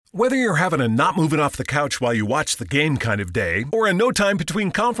Whether you're having a not moving off the couch while you watch the game kind of day, or a no time between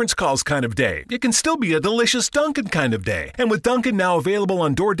conference calls kind of day, it can still be a delicious Dunkin' kind of day. And with Dunkin' now available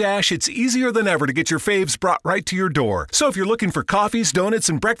on DoorDash, it's easier than ever to get your faves brought right to your door. So if you're looking for coffees, donuts,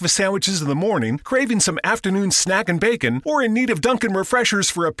 and breakfast sandwiches in the morning, craving some afternoon snack and bacon, or in need of Dunkin' refreshers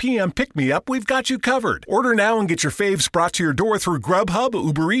for a PM pick-me-up, we've got you covered. Order now and get your faves brought to your door through Grubhub,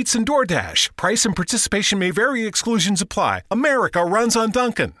 Uber Eats, and DoorDash. Price and participation may vary. Exclusions apply. America runs on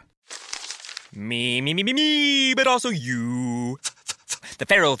Dunkin'. Me, but also you. The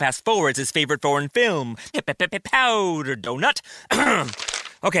Pharaoh fast forwards his favorite foreign film, Powder Donut.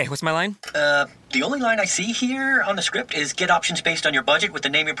 Okay, what's my line? The only line I see here on the script is get options based on your budget with the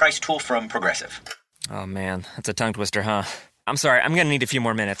Name Your Price tool from Progressive. Oh man, that's a tongue twister, huh? I'm sorry, I'm gonna need a few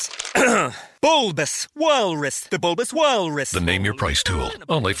more minutes. Bulbous Walrus, the Bulbous Walrus. The Name Your Price tool,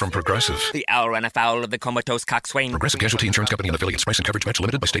 only from Progressive. The owl ran afoul of the comatose coxswain. Progressive Casualty Insurance Company and affiliates. Price and coverage match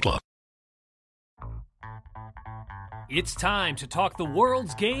limited by state law. It's time to talk the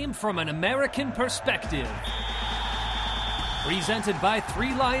world's game from an American perspective. Presented by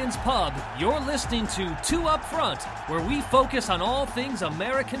Three Lions Pub, you're listening to Two Up Front, where we focus on all things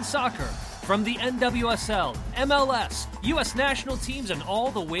American soccer, from the NWSL, MLS, U.S. national teams, and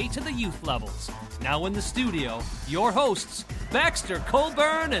all the way to the youth levels. Now in the studio, your hosts, Baxter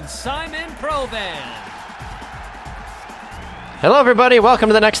Colburn and Simon Provan. Hello, everybody. Welcome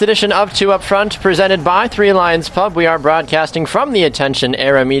to the next edition of Two Up Front, presented by Three Lions Pub. We are broadcasting from the Attention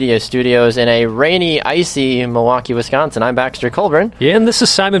Era Media Studios in a rainy, icy Milwaukee, Wisconsin. I'm Baxter Colburn. Yeah, and this is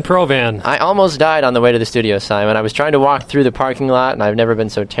Simon Provan. I almost died on the way to the studio, Simon. I was trying to walk through the parking lot, and I've never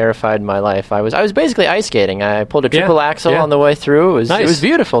been so terrified in my life. I was basically ice skating. I pulled a triple axel on the way through. It was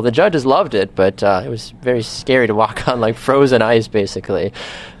beautiful. The judges loved it, but it was very scary to walk on like frozen ice, basically.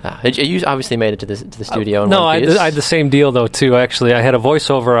 You obviously made it to the studio. No, I had the same deal though too. Actually, I had a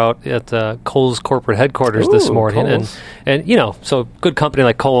voiceover out at Kohl's corporate headquarters this morning, and you know, so good company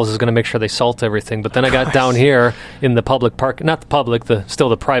like Kohl's is going to make sure they salt everything. But then I got down here in the public park, not the public, still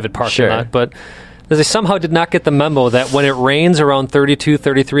the private parking lot, but they somehow did not get the memo that when it rains around 32,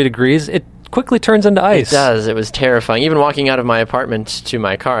 33 degrees, it quickly turns into ice. It does. It was terrifying. Even walking out of my apartment to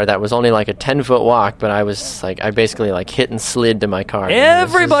my car, that was only like a 10-foot walk, but I basically hit and slid to my car.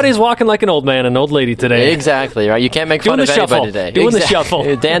 Everybody's walking like an old man and old lady today. Exactly, right? You can't make fun of anybody today. Doing the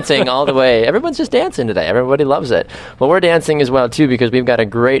shuffle. Dancing all the way. Everyone's just dancing today. Everybody loves it. Well, we're dancing as well, too, because we've got a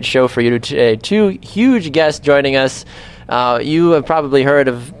great show for you today. Two huge guests joining us. You have probably heard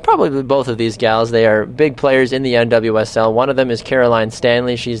of both of these gals. They are big players in the NWSL. One of them is Caroline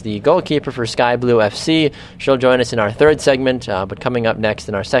Stanley. She's the goalkeeper for Sky Blue FC. She'll join us in our third segment, but coming up next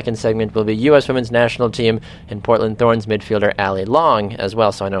in our second segment will be U.S. Women's National Team and Portland Thorns midfielder Allie Long as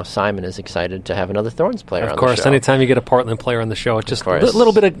well. So I know Simon is excited to have another Thorns player on the show. Of course, anytime you get a Portland player on the show, it's just a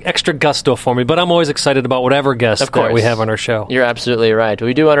little bit of extra gusto for me, but I'm always excited about whatever guest that we have on our show. You're absolutely right.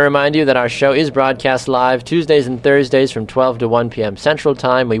 We do want to remind you that our show is broadcast live Tuesdays and Thursdays from 12 to 1 p.m. Central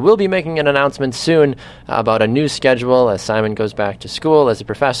Time. We will be making an announcement soon about a new schedule as Simon goes back to school as a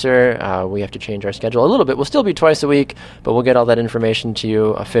professor. We have to change our schedule a little bit. We'll still be twice a week, but we'll get all that information to you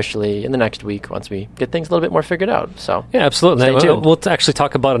officially in the next week once we get things a little bit more figured out. So yeah, absolutely. Stay tuned. We'll actually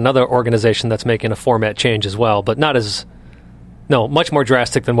talk about another organization that's making a format change as well, but much more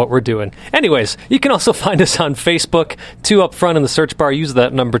drastic than what we're doing. Anyways, you can also find us on Facebook, 2 Up Front in the search bar. Use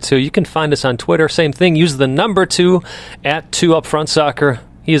that number 2. You can find us on Twitter. Same thing. Use the number 2 at 2 Up Front Soccer.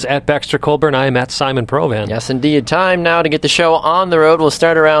 He is at Baxter Colburn. I am at Simon Provan. Yes, indeed. Time now to get the show on the road. We'll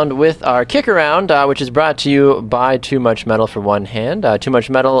start around with our kick around, which is brought to you by Too Much Metal for one hand. Too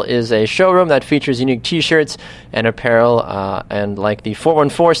Much Metal is a showroom that features unique T-shirts and apparel, and like the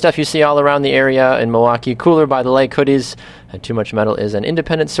 414 stuff you see all around the area in Milwaukee, Cooler by the Lake hoodies. Too Much Metal is an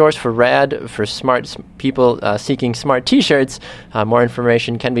independent source for smart people seeking smart T-shirts. More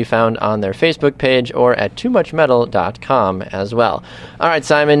information can be found on their Facebook page or at toomuchmetal.com as well. All right,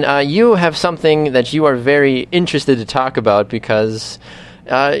 Simon, you have something that you are very interested to talk about because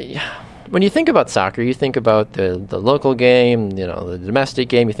when you think about soccer, you think about the local game, the domestic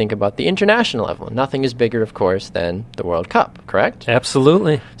game, you think about the international level. Nothing is bigger, of course, than the World Cup, correct?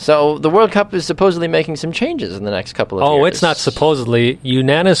 Absolutely. So the World Cup is supposedly making some changes in the next couple of years. Oh, it's not supposedly.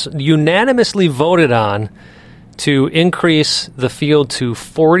 Unanimously voted on to increase the field to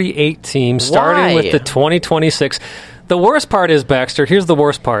 48 teams, starting with the 2026. The worst part is, Baxter, here's the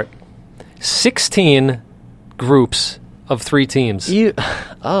worst part. 16 groups of 3 teams. So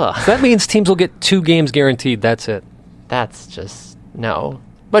that means teams will get 2 games guaranteed. That's it. That's just no.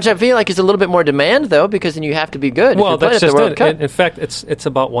 Which I feel like is a little bit more demand, though, because then you have to be good. Well, that's just it. In fact, it's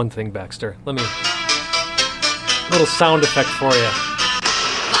about one thing, Baxter. A little sound effect for you.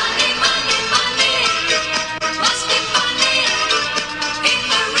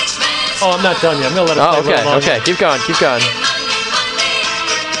 Oh, I'm not done yet. I'm going to let it play a little longer. Okay. Keep going.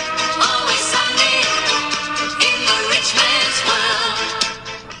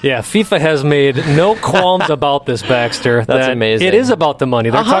 Yeah, FIFA has made no qualms about this, Baxter. That's amazing. It is about the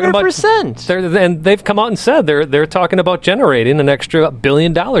money. They're 100%. And they've come out and said they're talking about generating an extra $1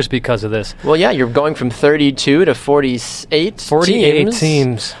 billion because of this. Well, yeah, you're going from 32 to 48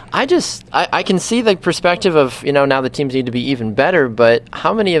 teams. I can see the perspective of, now the teams need to be even better, but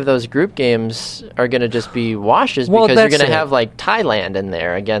how many of those group games are going to just be washes because you're going to have like Thailand in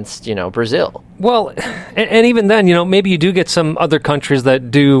there against, Brazil? Well, and even then, maybe you do get some other countries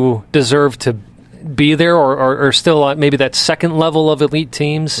that do deserve to be there or still maybe that second level of elite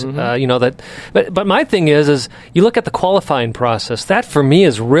teams. But my thing is you look at the qualifying process. That for me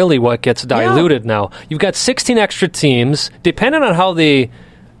is really what gets diluted now. You've got 16 extra teams, depending on how they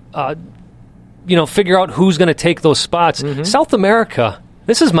figure out who's going to take those spots. South America,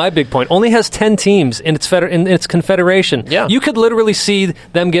 this is my big point, only has 10 teams in its confederation. Yeah. You could literally see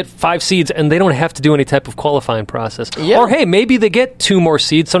them get 5 seeds, and they don't have to do any type of qualifying process. Yeah. Or, hey, maybe they get 2 more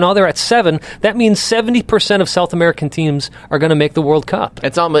seeds, so now they're at 7. That means 70% of South American teams are going to make the World Cup.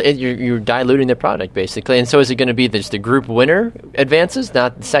 It's almost you're diluting the product, basically. And so is it going to be just the group winner advances,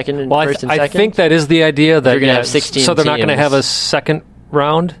 not second and first and second? I think that is the idea. That you're going to have 16 So they're not going to teams. have a second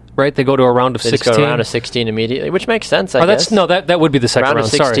round, right? They go to a round of 16. Just go around of 16 immediately, which makes sense, I guess. That would be the second round. Round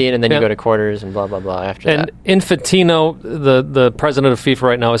of 16, sorry. and then you go to quarters and blah, blah, blah after that. And Infantino, the president of FIFA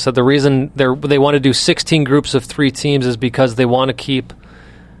right now, has said the reason they want to do 16 groups of 3 teams is because they want to keep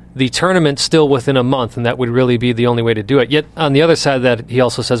the tournament still within a month, and that would really be the only way to do it. Yet, on the other side of that, he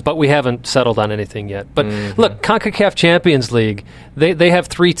also says, but we haven't settled on anything yet. But look, CONCACAF Champions League, they have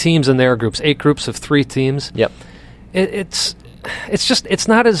 3 teams in their groups, 8 groups of 3 teams. Yep. It's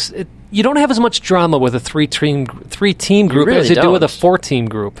not as... you don't have as much drama with a 3-team group really as you do don't. with a 4-team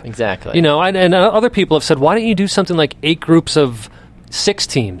group. Exactly. And other people have said, why don't you do something like 8 groups of 6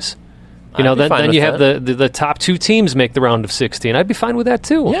 teams? Then you have the top 2 teams make the round of 16. I'd be fine with that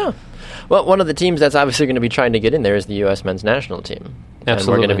too. Yeah. Well, one of the teams that's obviously going to be trying to get in there is the U.S. men's national team. Absolutely. And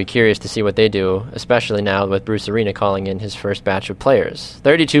we're going to be curious to see what they do, especially now with Bruce Arena calling in his first batch of players.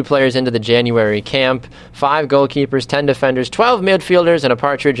 32 players into the January camp, 5 goalkeepers, 10 defenders, 12 midfielders, and a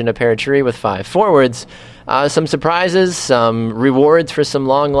partridge in a pear tree with 5 forwards. Some surprises, some rewards for some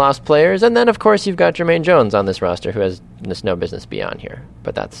long-lost players, and then, of course, you've got Jermaine Jones on this roster, who has no business being on here.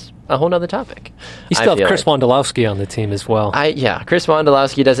 But that's a whole other topic. You still have Chris Wondolowski on the team as well. Chris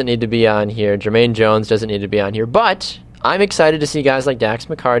Wondolowski doesn't need to be on here. Jermaine Jones doesn't need to be on here. But I'm excited to see guys like Dax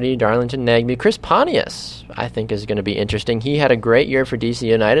McCarty, Darlington Nagbe, Chris Pontius, I think is going to be interesting. He had a great year for DC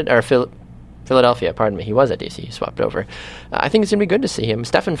United, or Philadelphia, pardon me. He was at DC. He swapped over. I think it's going to be good to see him.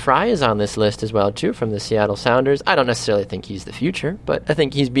 Stephen Fry is on this list as well, too, from the Seattle Sounders. I don't necessarily think he's the future, but I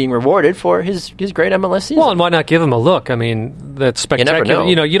think he's being rewarded for his great MLS season. Well, and why not give him a look? I mean, that's spectacular. You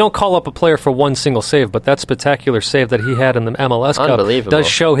never know. You don't call up a player for one single save, but that spectacular save that he had in the MLS Cup does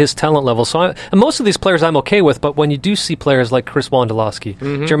show his talent level. So, and most of these players I'm okay with, but when you do see players like Chris Wondolowski,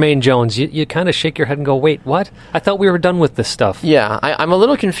 Jermaine Jones, you kind of shake your head and go, wait, what? I thought we were done with this stuff. Yeah, I'm a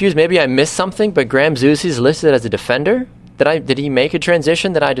little confused. Maybe I missed something, but Graham Zusi's listed as a defender. Did he make a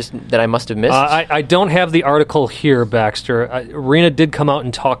transition that I must have missed? I don't have the article here, Baxter. Arena did come out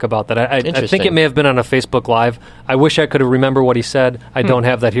and talk about that. I think it may have been on a Facebook Live. I wish I could have remembered what he said. I don't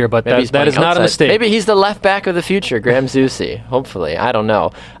have that here, but that is not a mistake. Maybe he's the left back of the future, Graham Zusi. Hopefully. I don't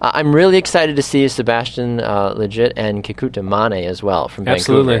know. I'm really excited to see Sebastian Legit and Kekuta Mane as well from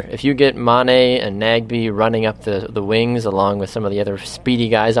Absolutely. Vancouver. If you get Mane and Nagbe running up the wings along with some of the other speedy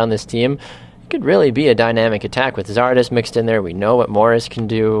guys on this team, could really be a dynamic attack with Zardes mixed in there. We know what Morris can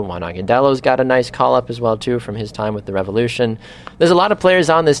do. Juan Aguinaldo's got a nice call-up as well, too, from his time with the Revolution. There's a lot of players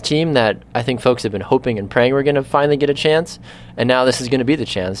on this team that I think folks have been hoping and praying we're going to finally get a chance, and now this is going to be the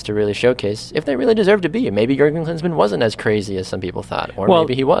chance to really showcase if they really deserve to be. Maybe Jurgen Klinsmann wasn't as crazy as some people thought, or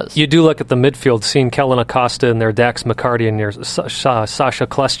maybe he was. You do look at the midfield, seeing Kellen Acosta in there, Dax McCarty in there, Sasha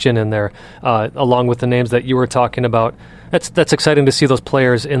Klestin in there, along with the names that you were talking about. That's exciting to see those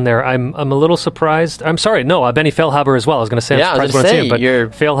players in there. I'm a little surprised. I'm sorry, no, Benny Feilhaber as well. I was going to say I'm surprised when I see him, but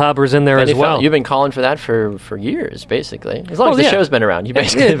Feilhaber's in there as well. You've been calling for that for years, basically. As long as the show's been around, you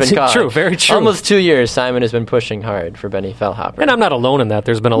basically have been calling. True, very true. Almost 2 years, Simon has been pushing hard for Benny Feilhaber. And I'm not alone in that.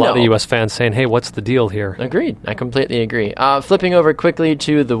 There's been a lot of U.S. fans saying, hey, what's the deal here? Agreed. I completely agree. Flipping over quickly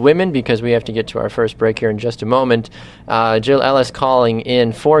to the women, because we have to get to our first break here in just a moment. Jill Ellis calling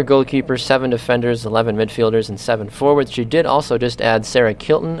in 4 goalkeepers, 7 defenders, 11 midfielders, and 7 forwards. She did also just add Sarah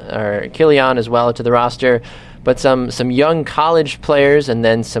Killian as well to the roster. but some young college players and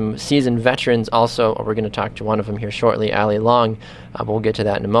then some seasoned veterans also. We're going to talk to one of them here shortly, Allie Long. We'll get to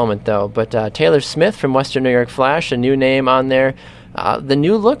that in a moment, though. But Taylor Smith from Western New York Flash, a new name on there. The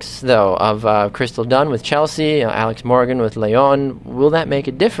new looks, though, of Crystal Dunn with Chelsea, Alex Morgan with Leon, will that make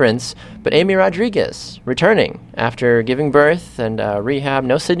a difference? But Amy Rodriguez returning after giving birth and rehab.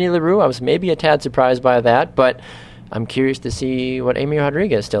 No Sydney Leroux. I was maybe a tad surprised by that, but I'm curious to see what Amy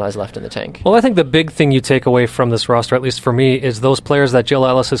Rodriguez still has left in the tank. Well, I think the big thing you take away from this roster, at least for me, is those players that Jill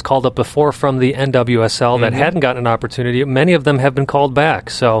Ellis has called up before from the NWSL that hadn't gotten an opportunity. Many of them have been called back.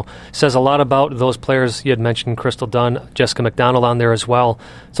 So it says a lot about those players. You had mentioned Crystal Dunn, Jessica McDonald on there as well.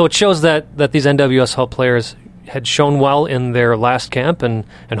 So it shows that these NWSL players had shown well in their last camp, and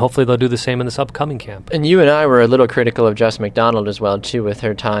hopefully they'll do the same in this upcoming camp. And you and I were a little critical of Jess McDonald as well, too, with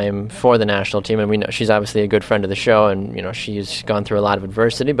her time for the national team. And we know she's obviously a good friend of the show, and she's gone through a lot of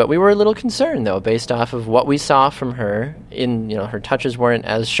adversity. But we were a little concerned, though, based off of what we saw from her. Her touches weren't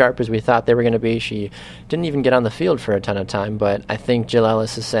as sharp as we thought they were going to be. She didn't even get on the field for a ton of time. But I think Jill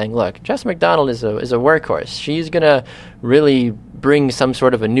Ellis is saying, look, Jess McDonald is a workhorse. She's going to really bring some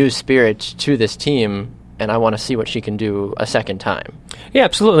sort of a new spirit to this team, and I want to see what she can do a second time. Yeah,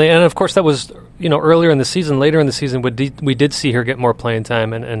 absolutely. And, of course, that was earlier in the season. Later in the season, we did see her get more playing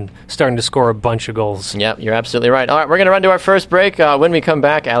time and starting to score a bunch of goals. Yep, you're absolutely right. All right, we're going to run to our first break. When we come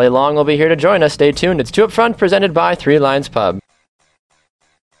back, Allie Long will be here to join us. Stay tuned. It's Two Up Front, presented by Three Lions Pub.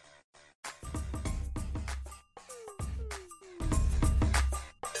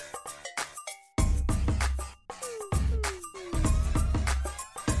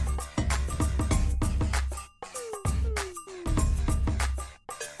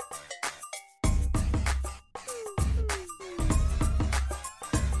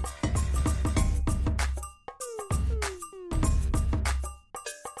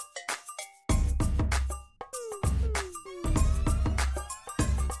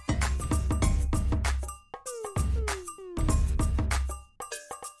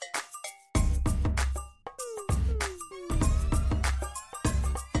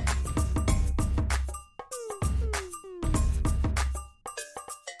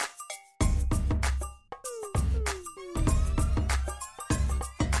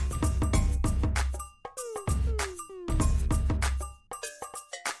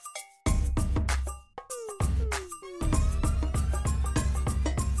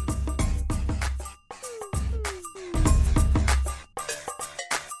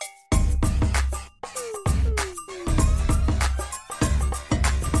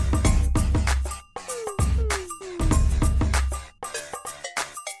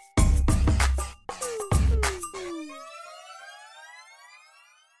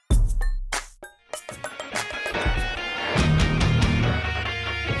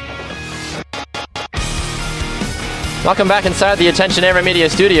 Welcome back inside the Attention Ameren Media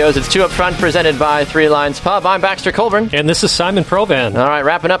Studios. It's Two Up Front, presented by Three Lions Pub. I'm Baxter Colburn. And this is Simon Provan. All right,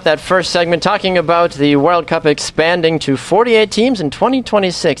 wrapping up that first segment, talking about the World Cup expanding to 48 teams in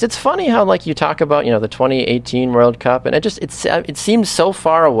 2026. It's funny how, you talk about, the 2018 World Cup, and it seems so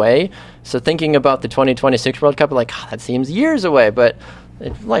far away. So thinking about the 2026 World Cup, that seems years away, but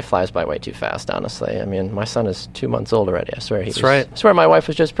life flies by way too fast, honestly. I mean, my son is 2 months old already. I swear I swear my wife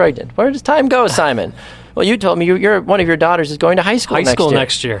was just pregnant. Where does time go, Simon? Well, you told me one of your daughters is going to high school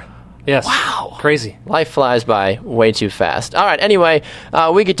next year. Yes. Wow. Crazy. Life flies by way too fast. All right, anyway,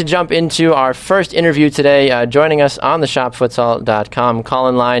 we get to jump into our first interview today. Joining us on the shopfutsal.com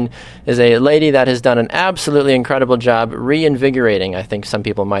call-in line is a lady that has done an absolutely incredible job reinvigorating, I think some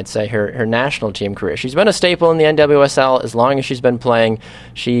people might say, her national team career. She's been a staple in the NWSL as long as she's been playing.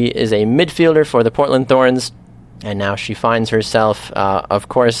 She is a midfielder for the Portland Thorns, and now she finds herself, of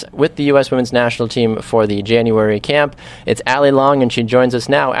course, with the U.S. women's national team for the January camp. It's Allie Long, and she joins us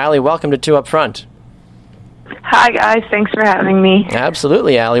now. Allie, welcome to Two Up Front. Hi, guys. Thanks for having me.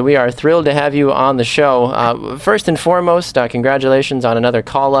 Absolutely, Allie. We are thrilled to have you on the show. First and foremost, congratulations on another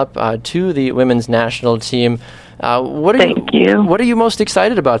call-up to the women's national team. Thank you. What are you most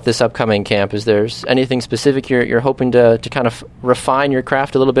excited about this upcoming camp? Is there anything specific you're hoping to kind of refine your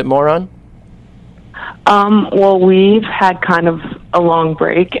craft a little bit more on? Well, we've had kind of a long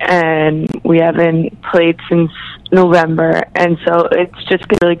break, and we haven't played since November, and so it's just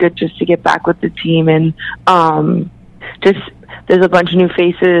really good just to get back with the team, and there's a bunch of new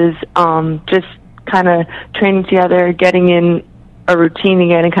faces, just kind of training together, getting in a routine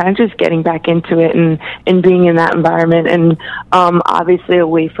again, and kind of just getting back into it and being in that environment. And obviously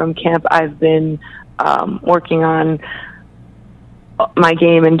away from camp, I've been working on my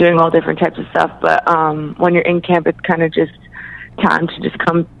game and doing all different types of stuff, but when you're in camp, it's kind of just time to just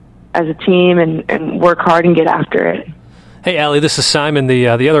come as a team and work hard and get after it. Hey, Allie, this is Simon, the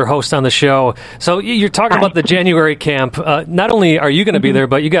other host on the show. So you're talking about the January camp. Not only are you going to be there,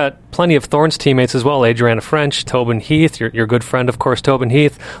 but you got plenty of Thorns teammates as well. Adriana French, Tobin Heath, your good friend, of course, Tobin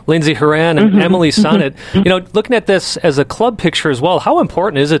Heath, Lindsey Horan, and Emily Sonnet. Looking at this as a club picture as well, how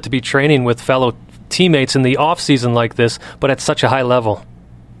important is it to be training with fellow teammates in the off-season like this, but at such a high level?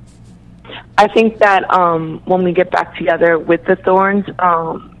 I think that when we get back together with the Thorns,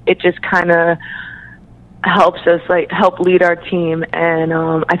 it just kind of helps us help lead our team, and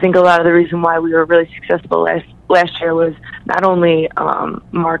I think a lot of the reason why we were really successful last year was not only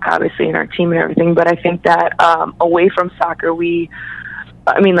Mark obviously and our team and everything, but I think that away from soccer when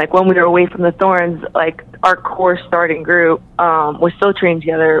we were away from the Thorns, our core starting group was still training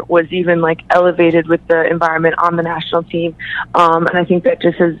together, was even elevated with the environment on the national team, and I think that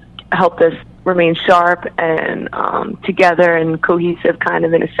just has helped us remain sharp and together and cohesive kind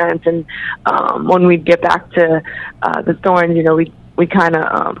of in a sense. And when we get back to the Thorns, we kind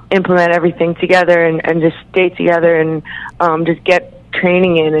of implement everything together and just stay together and just get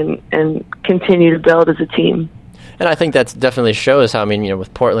training in and continue to build as a team. And I think that definitely shows how,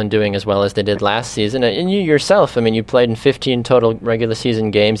 with Portland doing as well as they did last season, and you yourself, you played in 15 total regular season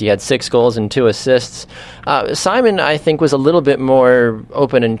games. You had 6 goals and 2 assists. Simon, I think, was a little bit more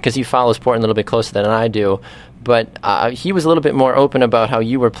open, and because he follows Portland a little bit closer than I do, but he was a little bit more open about how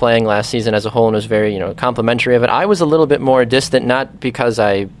you were playing last season as a whole and was very, complimentary of it. I was a little bit more distant, not because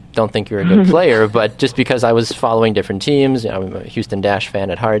I don't think you're a good player, but just because I was following different teams. I'm a Houston Dash fan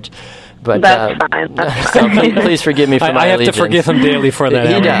at heart. But that's fine. So please forgive me for my allegiance. I have to forgive him daily for that.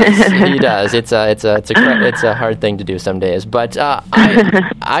 He does. It's a hard thing to do some days. But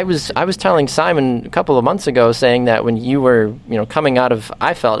I was telling Simon a couple of months ago, saying that when you were coming out of,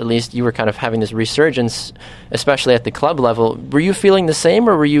 I felt at least you were kind of having this resurgence, especially at the club level. Were you feeling the same,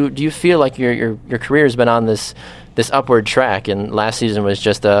 or do you feel like your career has been on this upward track, and last season was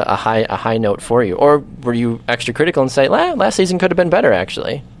just a high note for you, or were you extra critical and say, last season could have been better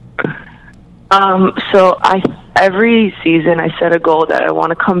actually? So every season I set a goal that I want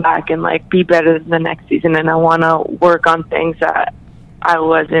to come back and be better than the next season, and I want to work on things that I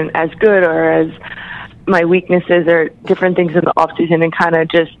wasn't as good or as my weaknesses or different things in the off season, and kind of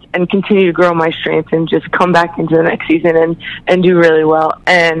and continue to grow my strengths and just come back into the next season and do really well.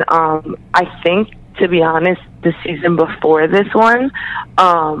 And I think, to be honest, the season before this one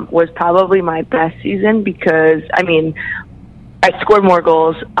was probably my best season because I scored more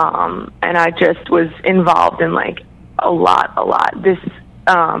goals, and I just was involved in a lot. This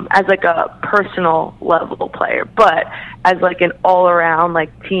as a personal level player, but as an all around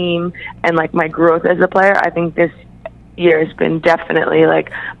team and my growth as a player, I think this year has been definitely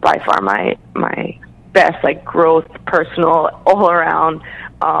by far my best growth, personal, all around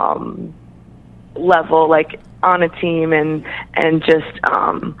level on a team and just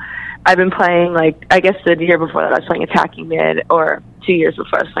I've been playing I guess the year before that I was playing attacking mid, or 2 years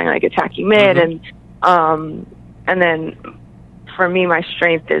before I was playing attacking mid, and then for me my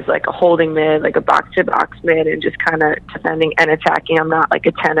strength is a holding mid, a box to box mid, and just kind of defending and attacking. I'm not a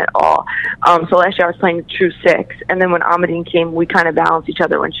 10 at all. So last year I was playing true 6, and then when Amadine came, we kind of balanced each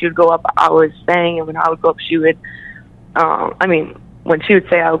other. When she would go up, I was staying, and when I would go up, she would. When she would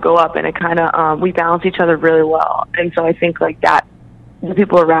say, I would go up, and it kind of we balanced each other really well. And so I think that the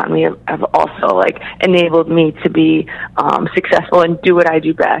people around me have also enabled me to be successful and do what I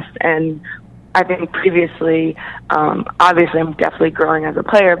do best. And I think previously, obviously I'm definitely growing as a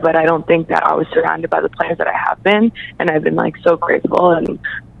player, but I don't think that I was surrounded by the players that I have been, and I've been so grateful, and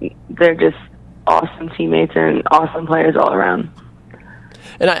they're just awesome teammates and awesome players all around.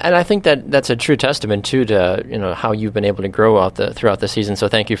 And I think that's a true testament too to how you've been able to grow throughout the season. So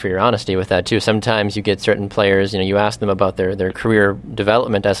thank you for your honesty with that too. Sometimes you get certain players, you ask them about their career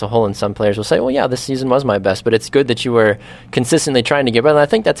development as a whole, and some players will say, well, yeah, this season was my best. But it's good that you were consistently trying to get better. And I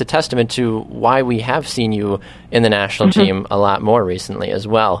think that's a testament to why we have seen you in the national team a lot more recently as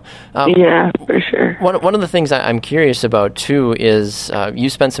well. Yeah, for sure. One of the things I'm curious about too is you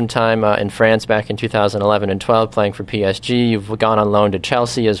spent some time in France back in 2011 and 12 playing for PSG. You've gone on loan to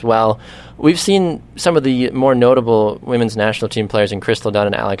Chelsea as well. We've seen some of the more notable women's national team players in Crystal Dunn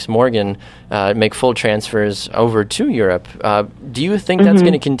and Alex Morgan make full transfers over to Europe. Do you think that's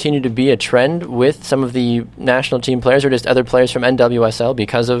going to continue to be a trend with some of the national team players, or just other players from NWSL,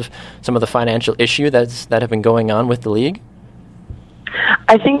 because of some of the financial issue that have been going on with the league?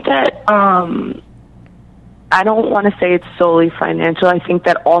 I think that I don't want to say it's solely financial. I think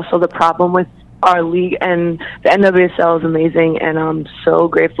that also the problem with our league and the NWSL is amazing, and I'm so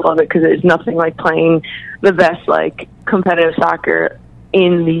grateful of it because there's nothing like playing the best competitive soccer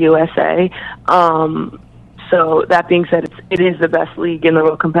in the USA. So that being said, it is the best league in the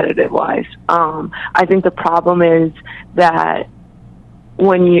world competitive-wise. I think the problem is that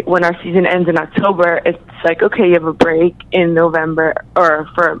when our season ends in October, it's like, okay, you have a break in November, or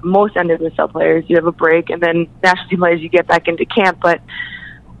for most NWSL players, you have a break, and then national team players, you get back into camp. But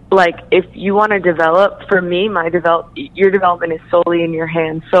like, if you want to develop, for me, your development is solely in your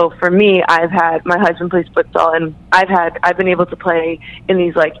hands. So for me, my husband plays futsal, and I've been able to play in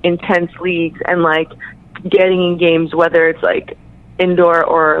these like intense leagues, and like getting in games, whether it's like indoor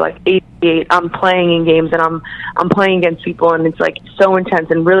or like 8-8, I'm playing in games, and I'm playing against people, and it's like so intense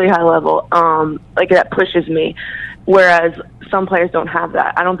and really high level. Like that pushes me. Whereas some players don't have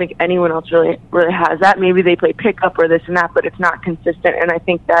that. I don't think anyone else really has that. Maybe they play pickup or this and that, but it's not consistent. And I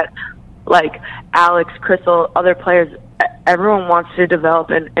think that like Alex, Crystal, other players, everyone wants to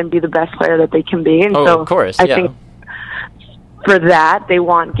develop and be the best player that they can be. And so of course, I think for that, they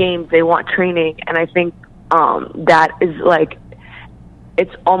want games, they want training, and I think that is like,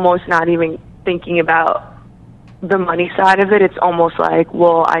 it's almost not even thinking about the money side of it. It's almost like,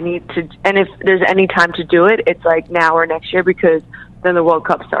 well, I need to, and if there's any time to do it, it's like now or next year, because then the World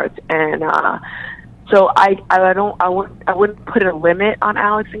Cup starts. And so I wouldn't put a limit on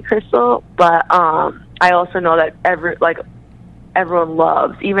Alex and Crystal, but I also know that everyone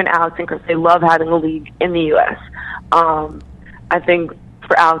loves, even Alex and Crystal, they love having a league in the U.S. I think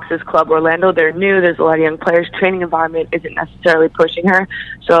for Alex's club, Orlando, they're new. There's a lot of young players. Training environment isn't necessarily pushing her.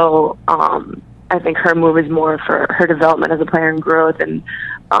 So I think her move is more for her development as a player and growth. And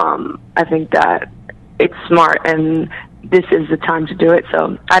I think that it's smart, and this is the time to do it.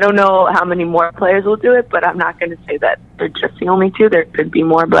 So I don't know how many more players will do it, but I'm not going to say that they're just the only two. There could be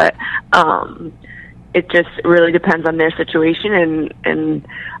more, but it just really depends on their situation. And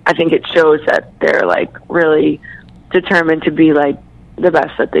I think it shows that they're like really determined to be like the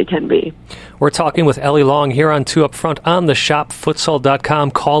best that they can be. We're talking with Ellie Long here on 2 Up Front on the shopfutsal.com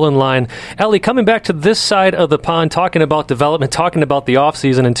call-in line. Ellie, coming back to this side of the pond, talking about development, talking about the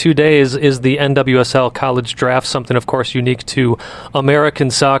offseason. In 2 days is the NWSL college draft, something, of course, unique to American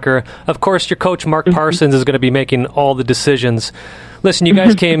soccer. Of course, your coach, Mark Parsons, is going to be making all the decisions. Listen, you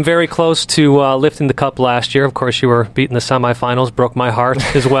guys came very close to lifting the cup last year. Of course, you were beating the semifinals, broke my heart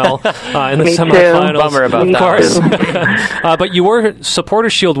as well in the semifinals. Bummer about that. Of course. But you were Supporter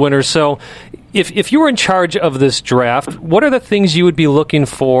Shield winners, so if you were in charge of this draft, what are the things you would be looking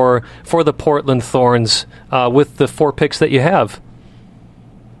for the Portland Thorns with the 4 picks that you have?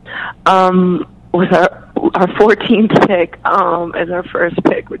 With our 14th pick as our first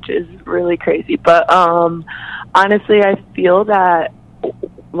pick, which is really crazy. But honestly, I feel that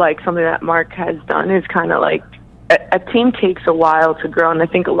like something that Mark has done is kind of like a team takes a while to grow, and I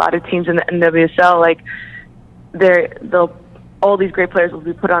think a lot of teams in the NWSL, like all these great players will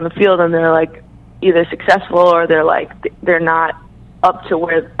be put on the field, and they're like either successful or they're not up to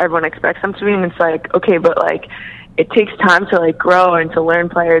where everyone expects them to be. And it's like, okay, but like it takes time to like grow and to learn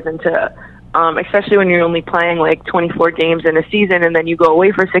players, and to especially when you're only playing like 24 games in a season, and then you go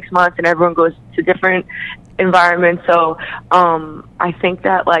away for 6 months and everyone goes to different environments. So I think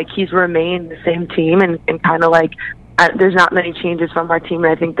that like he's remained the same team, and kind of like there's not many changes from our team,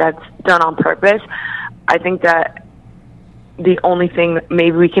 and I think that's done on purpose. I think that the only thing,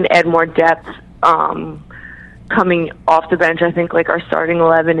 maybe we can add more depth coming off the bench. I think like our starting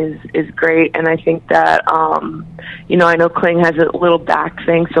 11 is great, and I think that I know Kling has a little back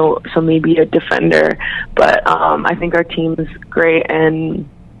thing, so maybe a defender, but I think our team is great, and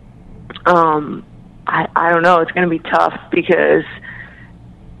I don't know, it's going to be tough because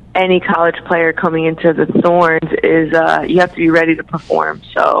any college player coming into the Thorns is you have to be ready to perform.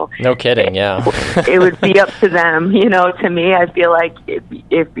 So no kidding, yeah. It would be up to them. To me, I feel like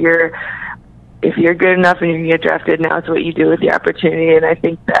if you're good enough and you can get drafted, now it's what you do with the opportunity. And I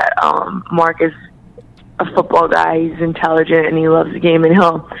think that Mark is a football guy. He's intelligent and he loves the game, and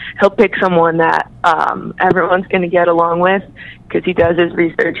he'll pick someone that everyone's going to get along with, because he does his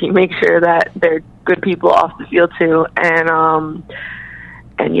research. He makes sure that they're good people off the field too, and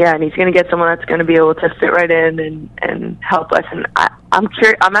he's going to get someone that's going to be able to fit right in and help us. And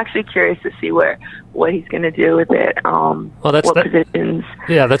I'm actually curious to see what he's going to do with it. Positions?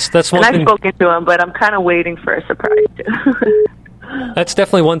 Yeah, that's one. And I've spoken to him, but I'm kind of waiting for a surprise too. That's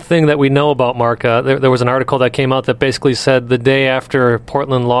definitely one thing that we know about Mark. There was an article that came out that basically said the day after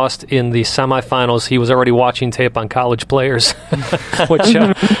Portland lost in the semifinals, he was already watching tape on college players, which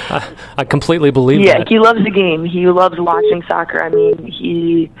I completely believe that. Yeah, he loves the game. He loves watching soccer. I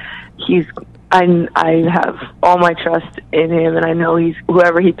mean, I have all my trust in him, and I know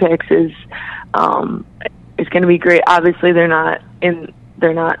whoever he picks is going to be great. Obviously, they're not in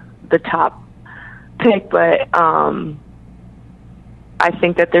they're not the top pick, but I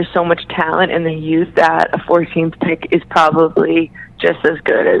think that there's so much talent in the youth that a 14th pick is probably just as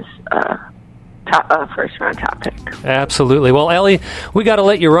good as first-round top pick. Absolutely. Well, Allie, we got to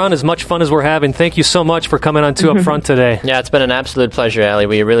let you run. As much fun as we're having, thank you so much for coming on Two Up Front today. Yeah, it's been an absolute pleasure, Allie.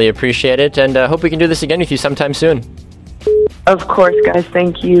 We really appreciate it, and hope we can do this again with you sometime soon. Of course, guys.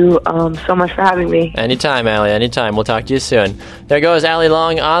 Thank you so much for having me. Anytime, Allie, anytime. We'll talk to you soon. There goes Allie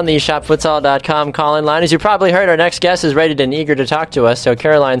Long on the ShopFutsal.com call-in line. As you probably heard, our next guest is ready and eager to talk to us, so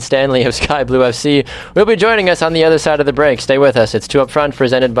Caroline Stanley of Sky Blue FC will be joining us on the other side of the break. Stay with us. It's Two Up Front,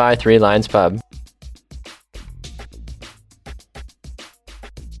 presented by Three Lions Pub.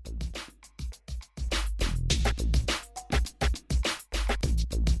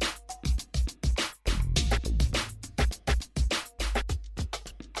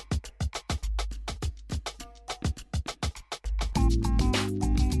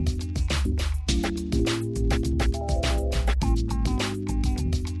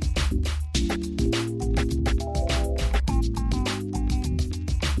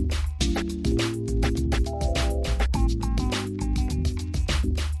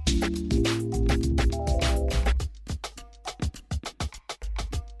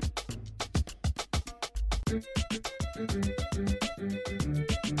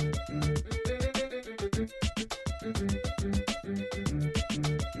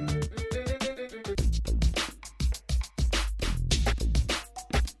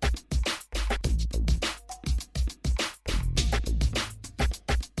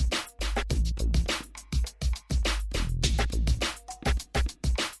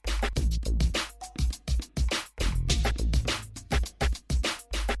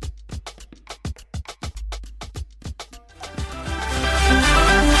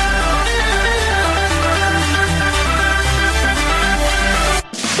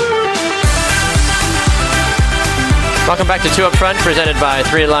 Welcome back to Two Up Front, presented by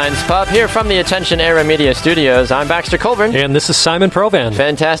Three Lions Pub, here from the Attention Era Media Studios. I'm Baxter Colburn. And this is Simon Provan.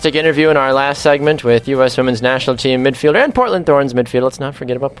 Fantastic interview in our last segment with U.S. Women's National Team midfielder and Portland Thorns midfielder. Let's not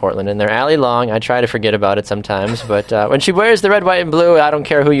forget about Portland. And their Allie Long, I try to forget about it sometimes, but when she wears the red, white, and blue, I don't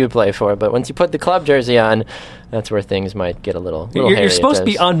care who you play for. But once you put the club jersey on, that's where things might get a little hairy. You're supposed to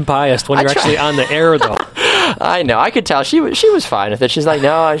be unbiased when you're actually on the air, though. I know. I could tell she was fine with it. She's like,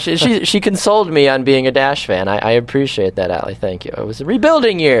 no, she consoled me on being a Dash fan. I appreciate that, Allie. Thank you. It was a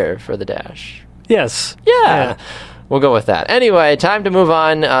rebuilding year for the Dash. Yes. Yeah. We'll go with that. Anyway, time to move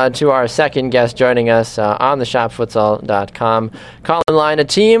on to our second guest joining us on the ShopFutsal.com call-in line. A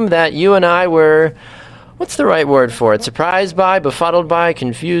team that you and I were... What's the right word for it? Surprised by, befuddled by,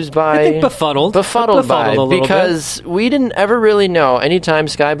 confused by? I think befuddled. Befuddled by, because we didn't ever really know anytime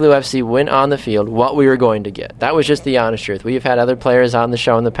Sky Blue FC went on the field what we were going to get. That was just the honest truth. We've had other players on the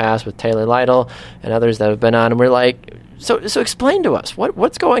show in the past with Taylor Lytle and others that have been on, and we're like, so explain to us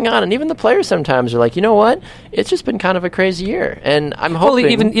what's going on. And even the players sometimes are like, you know what? It's just been kind of a crazy year, and I'm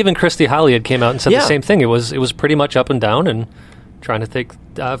hoping. Well, even Christy Holly had came out and said the same thing. It was pretty much up and down and trying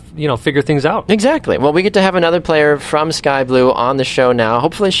to figure things out. Exactly. Well, we get to have another player from Sky Blue on the show now.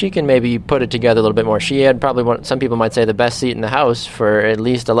 Hopefully she can maybe put it together a little bit more. She had probably, some people might say, the best seat in the house for at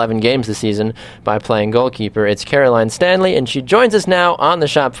least 11 games this season by playing goalkeeper. It's Caroline Stanley, and she joins us now on the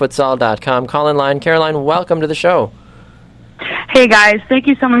ShopFutsal.com call-in line. Caroline, welcome to the show. Hey, guys. Thank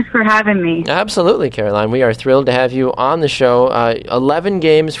you so much for having me. Absolutely, Caroline. We are thrilled to have you on the show. 11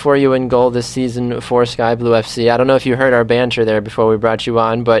 games for you in goal this season for Sky Blue FC. I don't know if you heard our banter there before we brought you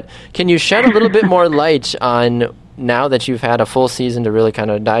on, but can you shed a little bit more light on, now that you've had a full season to really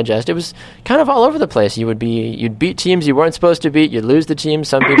kind of digest? It was kind of all over the place. You'd beat teams you weren't supposed to beat. You'd lose the teams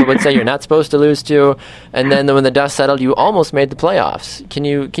some people would say you're not supposed to lose to. And then when the dust settled, you almost made the playoffs. Can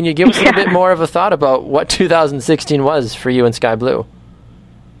you give us a little bit more of a thought about what 2016 was for you in Sky Blue?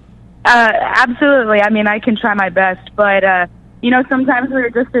 Absolutely. I mean, I can try my best, but sometimes we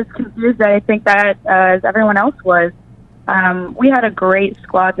were just as confused, I think, that as everyone else was. We had a great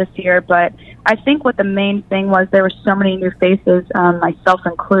squad this year, but I think what the main thing was, there were so many new faces, myself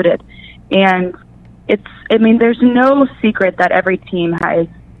included. And there's no secret that every team has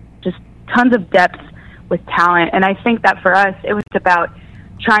just tons of depth with talent. And I think that for us, it was about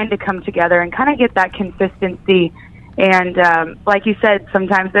trying to come together and kind of get that consistency. And like you said,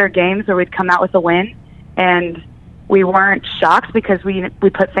 sometimes there are games where we'd come out with a win, and we weren't shocked because we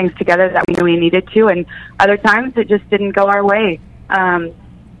put things together that we knew we needed to, and other times it just didn't go our way.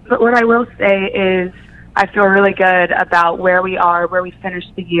 But what I will say is I feel really good about where we are, where we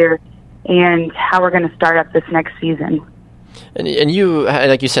finished the year, and how we're going to start up this next season. And you,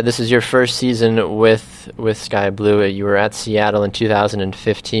 like you said, this is your first season with Sky Blue. You were at Seattle in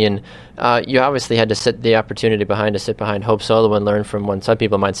 2015. You obviously had to sit behind Hope Solo and learn from one, some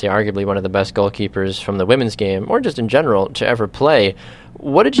people might say arguably one of the best goalkeepers from the women's game, or just in general, to ever play.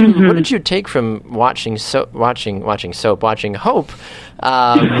 What did you take from watching Hope?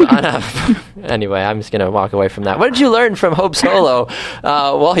 Anyway, I'm just going to walk away from that. What did you learn from Hope Solo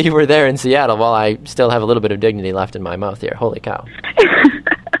while you were there in Seattle? While I still have a little bit of dignity left in my mouth here. Holy cow!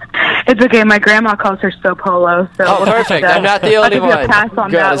 It's okay. My grandma calls her Sopolo. So perfect. I'm not the only one.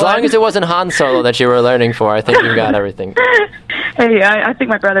 Good. As long as it wasn't Han Solo that you were learning for, I think you got everything. Hey, I think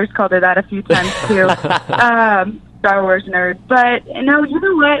my brother's called her that a few times too. Star Wars nerd. But no, you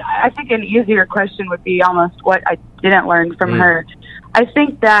know what? I think an easier question would be almost what I didn't learn from her. I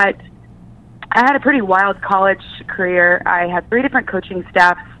think that I had a pretty wild college career. I had 3 different coaching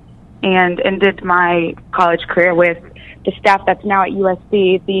staffs and ended my college career with the staff that's now at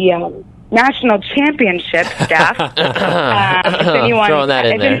USC, the national championship staff. If anyone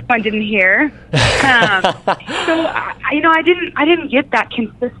didn't hear. So I didn't get that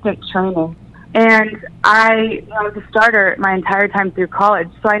consistent training. And I was a starter my entire time through college,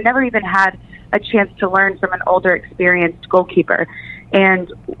 so I never even had a chance to learn from an older, experienced goalkeeper. And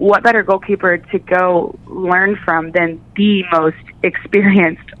what better goalkeeper to go learn from than the most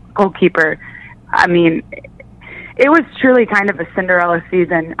experienced goalkeeper? I mean, it was truly kind of a Cinderella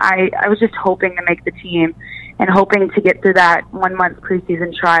season. I was just hoping to make the team and hoping to get through that 1-month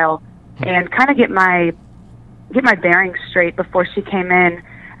preseason trial and kind of get my bearings straight before she came in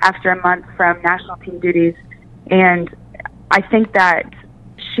after a month from national team duties. And I think that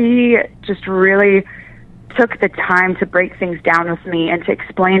she just really took the time to break things down with me and to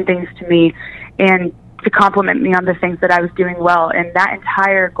explain things to me and to compliment me on the things that I was doing well. And that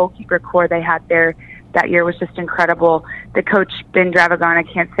entire goalkeeper core they had there that year was just incredible. The coach, Ben Dravagon, I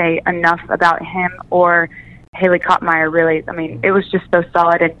can't say enough about him, or Haley Kottmeyer, really. I mean, it was just so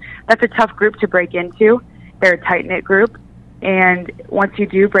solid. And that's a tough group to break into. They're a tight-knit group. And once you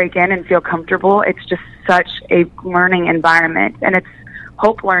do break in and feel comfortable, it's just such a learning environment. And it's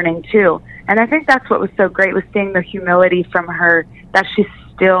Hope learning, too. And I think that's what was so great, was seeing the humility from her, that she's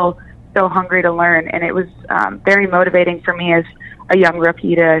still so hungry to learn. And it was very motivating for me as a young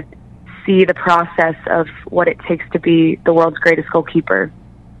rookie to see the process of what it takes to be the world's greatest goalkeeper.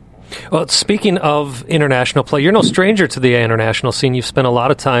 Well, speaking of international play, you're no stranger to the international scene. You've spent a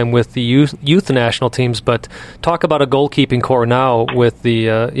lot of time with the youth national teams, but talk about a goalkeeping core now with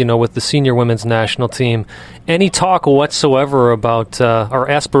the with the senior women's national team. Any talk whatsoever about or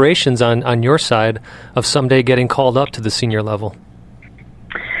aspirations on your side of someday getting called up to the senior level?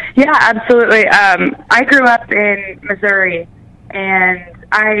 Yeah, absolutely. I grew up in Missouri, and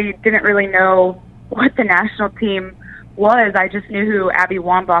I didn't really know what the national team was. I just knew who Abby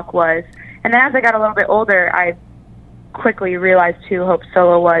Wambach was. And then as I got a little bit older, I quickly realized who Hope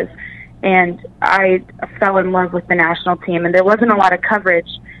Solo was. And I fell in love with the national team. And there wasn't a lot of coverage,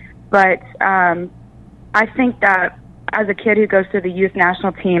 but I think that as a kid who goes to the youth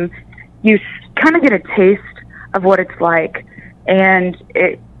national team, you kind of get a taste of what it's like. And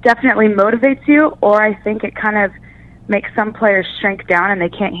it definitely motivates you, or I think it kind of makes some players shrink down and they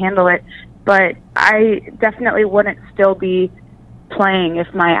can't handle it. But I definitely wouldn't still be playing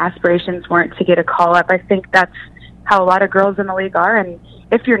if my aspirations weren't to get a call-up. I think that's how a lot of girls in the league are. And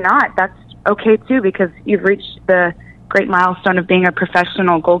if you're not, that's okay, too, because you've reached the great milestone of being a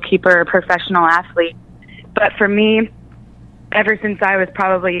professional goalkeeper, a professional athlete. But for me, ever since I was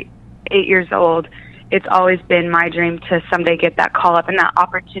probably 8 years old, it's always been my dream to someday get that call-up and that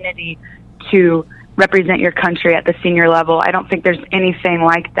opportunity to represent your country at the senior level. I don't think there's anything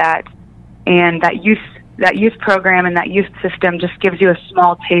like that. And that youth program and that youth system just gives you a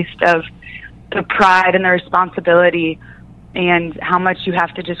small taste of the pride and the responsibility and how much you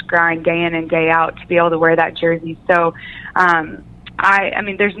have to just grind day in and day out to be able to wear that jersey. So, I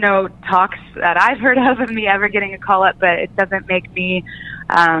mean, there's no talks that I've heard of me ever getting a call up, but it doesn't make me,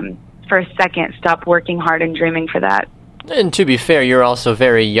 for a second, stop working hard and dreaming for that. And to be fair, you're also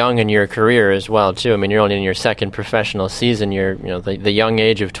very young in your career as well, too. I mean, you're only in your second professional season. You're, the young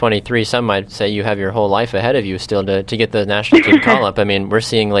age of 23. Some might say you have your whole life ahead of you still to get the national team call-up. I mean, we're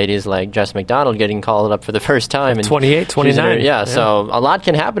seeing ladies like Jess McDonald getting called up for the first time. 28, 29. Yeah, so a lot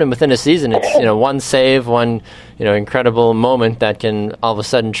can happen within a season. It's, one save, one incredible moment that can all of a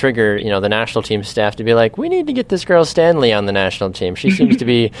sudden trigger, the national team staff to be like, we need to get this girl Stanley on the national team. She seems to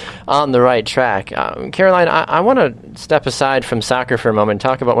be on the right track. Caroline, I want to step aside from soccer for a moment and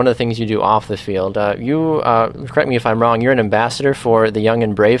talk about one of the things you do off the field. You, correct me if I'm wrong, you're an ambassador for the Young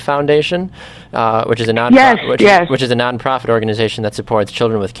and Brave Foundation, which is a which is a nonprofit organization that supports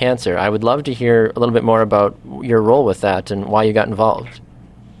children with cancer. I would love to hear a little bit more about your role with that and why you got involved.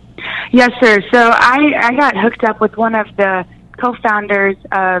 Yes, sir. So I got hooked up with one of the co-founders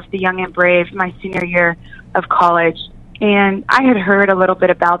of the Young and Brave my senior year of college, and I had heard a little bit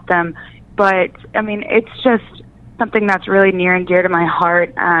about them, but I mean, it's just something that's really near and dear to my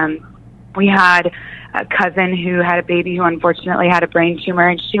heart. We had a cousin who had a baby who unfortunately had a brain tumor,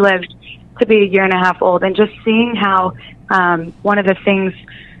 and she lived to be 1.5 years old, and just seeing how one of the things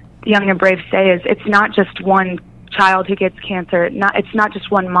the Young and Brave say is it's not just one child who gets cancer. It's not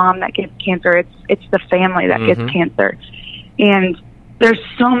just one mom that gets cancer. It's the family that gets cancer. And there's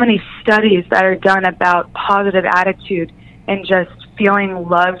so many studies that are done about positive attitude and just feeling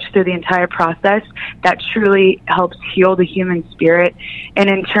loved through the entire process that truly helps heal the human spirit and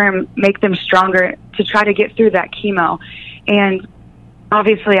in turn make them stronger to try to get through that chemo. And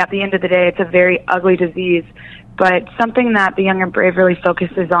obviously at the end of the day, it's a very ugly disease. But something that the Young and Brave really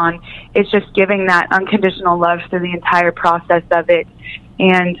focuses on is just giving that unconditional love through the entire process of it.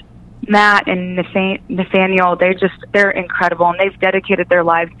 And Matt and Nathaniel, they're incredible, and they've dedicated their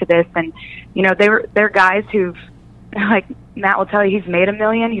lives to this. And, they're guys who've, like Matt will tell you, he's made $1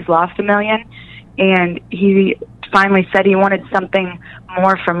 million, he's lost $1 million, and he finally said he wanted something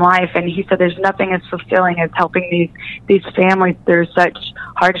more from life. And he said there's nothing as fulfilling as helping these families through such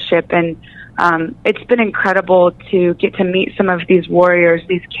hardship. And it's been incredible to get to meet some of these warriors,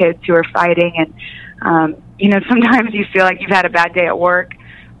 these kids who are fighting. And, sometimes you feel like you've had a bad day at work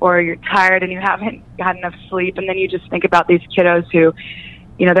or you're tired and you haven't got enough sleep. And then you just think about these kiddos who,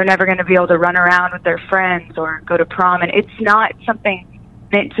 they're never going to be able to run around with their friends or go to prom. And it's not something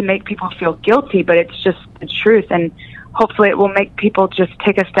meant to make people feel guilty, but it's just the truth. And hopefully it will make people just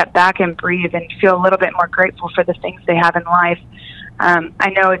take a step back and breathe and feel a little bit more grateful for the things they have in life. I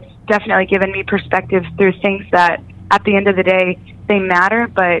know it's definitely given me perspective through things that at the end of the day, they matter,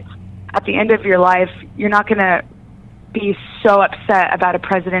 but at the end of your life, you're not going to be so upset about a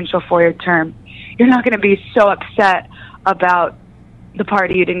presidential 4-year term. You're not going to be so upset about the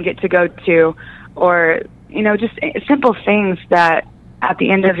party you didn't get to go to, or, just simple things that at the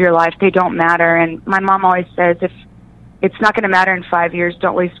end of your life, they don't matter. And my mom always says, if it's not going to matter in 5 years,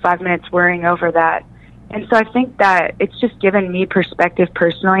 don't waste 5 minutes worrying over that. And so I think that it's just given me perspective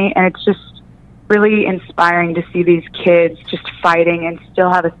personally, and it's just really inspiring to see these kids just fighting and still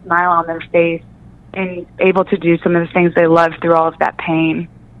have a smile on their face and able to do some of the things they love through all of that pain.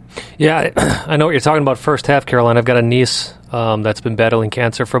 Yeah, I know what you're talking about first half, Caroline. I've got a niece that's been battling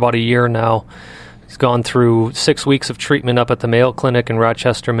cancer for about 1 year now. She's gone through 6 weeks of treatment up at the Mayo Clinic in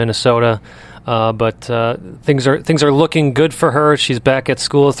Rochester, Minnesota. But things are looking good for her. She's back at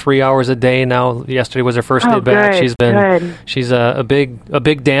school 3 hours a day now. Yesterday was her first day back. She's a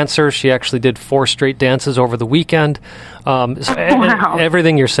big dancer. She actually did 4 straight dances over the weekend.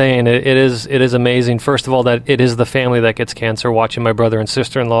 Everything you're saying, it is amazing. First of all, that it is the family that gets cancer. Watching my brother and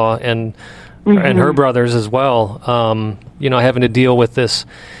sister-in-law and her brothers as well. Having to deal with this.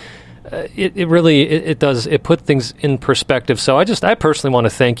 It really does put things in perspective. So I personally want to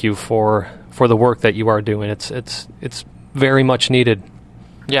thank you for the work that you are doing. It's very much needed.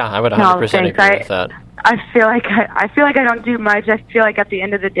 Yeah, I would 100% agree with that. I feel like I don't do much. I feel like at the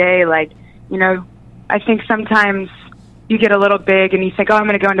end of the day, I think sometimes you get a little big and you think, I'm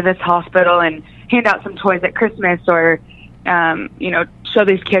going to go into this hospital and hand out some toys at Christmas, or show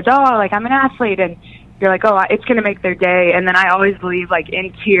these kids, I'm an athlete, and you're like, it's going to make their day. And then I always leave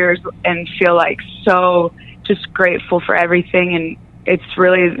in tears and feel so just grateful for everything. And it's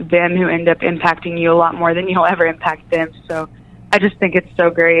really them who end up impacting you a lot more than you'll ever impact them. So I just think it's so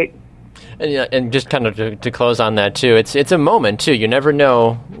great. And just kind of to close on that too, it's a moment too. You never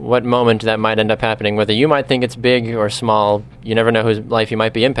know what moment that might end up happening. Whether you might think it's big or small, you never know whose life you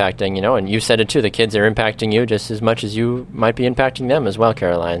might be impacting. And you said it too. The kids are impacting you just as much as you might be impacting them as well,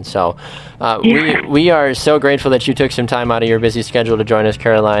 Caroline. So we are so grateful that you took some time out of your busy schedule to join us,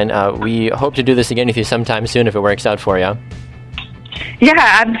 Caroline. We hope to do this again with you sometime soon if it works out for you. Yeah,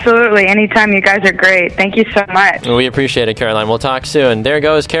 absolutely. Anytime. You guys are great. Thank you so much. We appreciate it, Caroline. We'll talk soon. There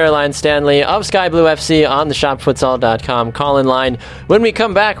goes Caroline Stanley of Sky Blue FC on the shopfutsal.com call-in line. When we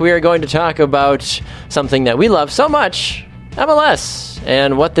come back, we are going to talk about something that we love so much, MLS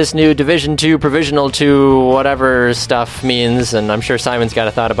and what this new Division II Provisional 2 whatever stuff means, and I'm sure Simon's got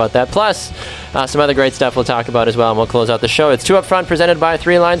a thought about that. Plus, some other great stuff we'll talk about as well, and we'll close out the show. It's 2 Up Front, presented by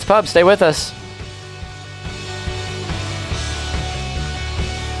Three Lions Pub. Stay with us.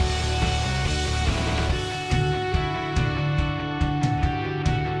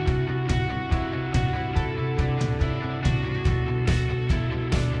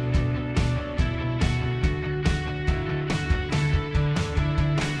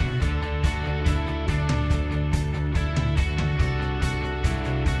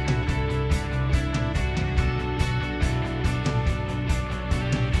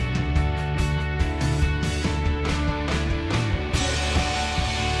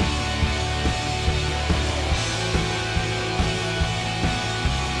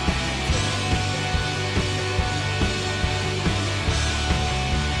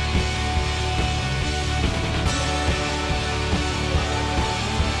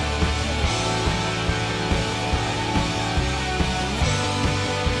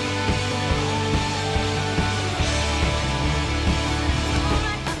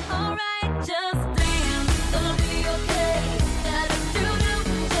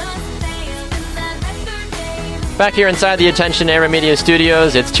 Back here inside the Attention Era Media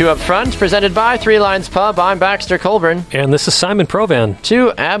Studios, it's 2 Up Front, presented by Three Lions Pub. I'm Baxter Colburn. And this is Simon Provan.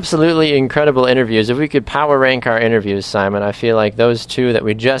 2 absolutely incredible interviews. If we could power rank our interviews, Simon, I feel like those 2 that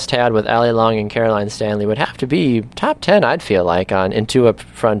we just had with Allie Long and Caroline Stanley would have to be top 10, I'd feel like, in 2 Up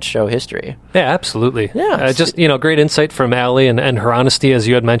Front show history. Yeah, absolutely. Yeah. Just, great insight from Allie, and her honesty, as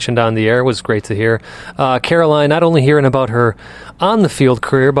you had mentioned on the air, was great to hear. Caroline, not only hearing about her on-the-field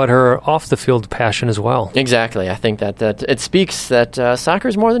career, but her off-the-field passion as well. Exactly. I think that it speaks that soccer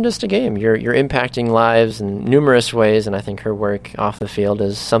is more than just a game. You're impacting lives in numerous ways, and I think her work off the field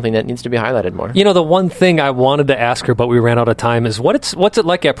is something that needs to be highlighted more. The one thing I wanted to ask her, but we ran out of time, is what's it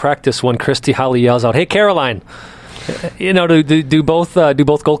like at practice when Christy Holly yells out, "Hey, Caroline!" Do both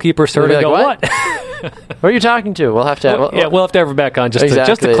goalkeepers turn and go, "What?" Who are you talking to? We'll have to. We'll have to have her back on just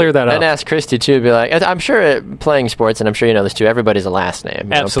to clear that up. And ask Christy too. Be like, I'm sure playing sports, and I'm sure you know this too. Everybody's a last name.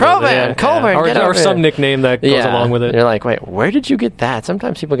 Absolutely, Provan, Colburn, or some nickname that goes along with it. You're like, wait, where did you get that?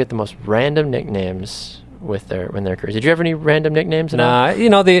 Sometimes people get the most random nicknames in their careers. Did you have any random nicknames? Nah,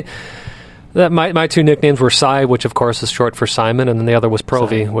 my 2 nicknames were Cy, which of course is short for Simon, and then the other was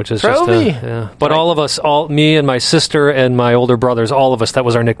Provy, which is Provy. just But all of us, me and my sister and my older brothers, all of us, that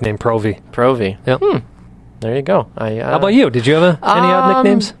was our nickname, Provy. Provy. Yeah. There you go. How about you? Did you have any odd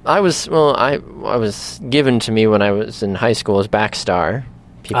nicknames? I was given to me when I was in high school as Backstar.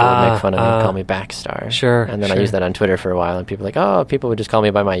 People would make fun of me and call me Backstar. Sure. And then I used that on Twitter for a while, and people were like, people would just call me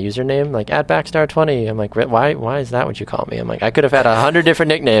by my username, like @Backstar20. I'm like, why is that what you call me? I'm like, I could have had 100 different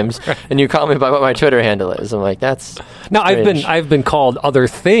nicknames, and you call me by what my Twitter handle is. I'm like, that's now strange. I've been called other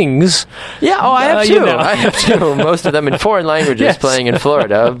things. Yeah. I have too. I have too. Most of them in foreign languages, playing in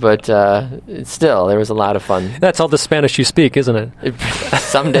Florida, but still, there was a lot of fun. That's all the Spanish you speak, isn't it?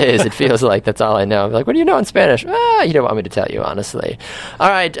 Some days it feels like that's all I know. I'm like, what do you know in Spanish? You don't want me to tell you, honestly. All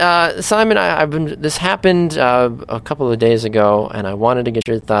right, Simon, this happened a couple of days ago, and I wanted to get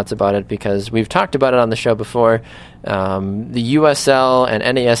your thoughts about it because we've talked about it on the show before. The USL and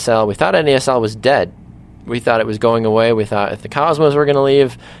NASL, we thought NASL was dead. We thought it was going away. We thought if the Cosmos were going to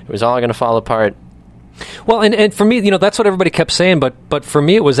leave, it was all going to fall apart. Well, and for me, that's what everybody kept saying, but for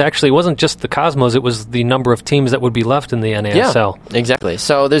me, it wasn't just the Cosmos, it was the number of teams that would be left in the NASL. Yeah, exactly.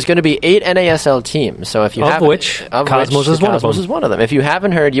 So there's going to be 8 NASL teams. So if you Cosmos is one of them. If you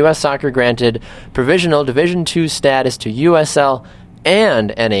haven't heard, U.S. Soccer granted provisional Division II status to USL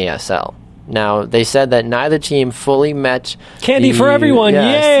and NASL. Now, they said that neither team fully met... Candy for everyone!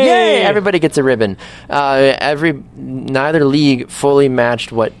 Yes. Yay! Everybody gets a ribbon. Neither league fully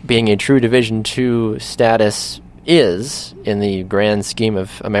matched what being a true Division II status is in the grand scheme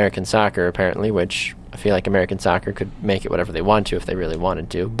of American soccer, apparently, which I feel like American soccer could make it whatever they want to if they really wanted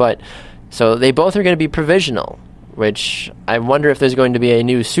to. But so they both are going to be provisional, which I wonder if there's going to be a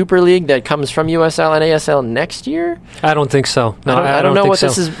new Super League that comes from USL and ASL next year? I don't think so. No, I don't know what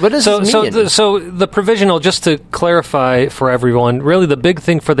this is. What does this mean? So the provisional, just to clarify for everyone, really the big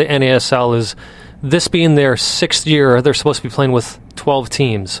thing for the NASL is this being their 6th year, they're supposed to be playing with 12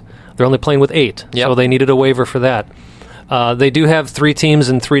 teams. They're only playing with 8, so they needed a waiver for that. They do have 3 teams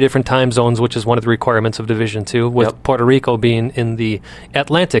in 3 different time zones, which is one of the requirements of Division II, with Puerto Rico being in the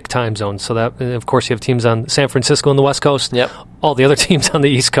Atlantic time zone. So that, of course, you have teams on San Francisco on the West Coast, all the other teams on the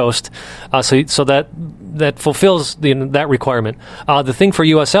East Coast. So that that fulfills that requirement. The thing for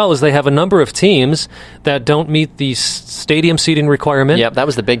USL is they have a number of teams that don't meet the stadium seating requirement. Yep, that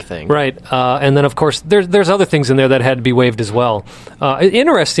was the big thing. Right. And then, of course, there's other things in there that had to be waived as well.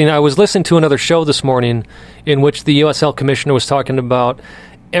 Interesting, I was listening to another show this morning in which the USL commissioner was talking about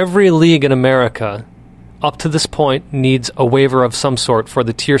every league in America up to this point needs a waiver of some sort for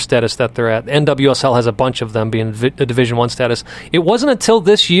the tier status that they're at. NWSL has a bunch of them being a Division I status. It wasn't until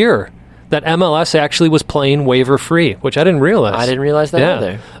this year that MLS actually was playing waiver-free, which I didn't realize. I didn't realize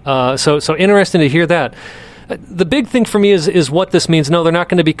that either. So interesting to hear that. The big thing for me is what this means. No, they're not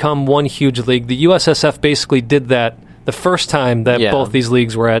going to become one huge league. The USSF basically did that the first time that both these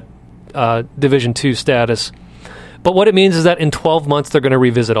leagues were at Division II status. But what it means is that in 12 months, they're going to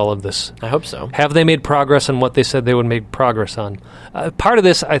revisit all of this. I hope so. Have they made progress on what they said they would make progress on? Part of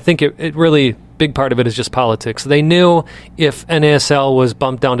this, I think it really, big part of it is just politics. They knew if NASL was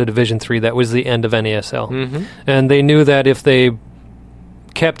bumped down to Division III, that was the end of NASL. Mm-hmm. And they knew that if they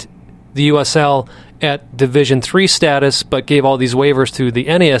kept the USL at Division III status but gave all these waivers to the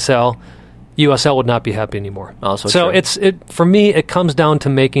NASL, USL would not be happy anymore. Also so true. For me, it comes down to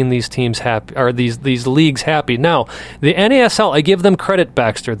making these teams happy, or these leagues happy. Now, the NASL, I give them credit,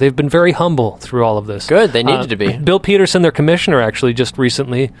 Baxter. They've been very humble through all of this. Good, they needed to be. Bill Peterson, their commissioner, actually just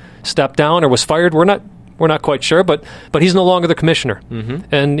recently stepped down or was fired. We're not quite sure, but he's no longer the commissioner.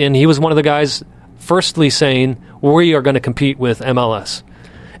 Mm-hmm. And he was one of the guys firstly saying, we are going to compete with MLS.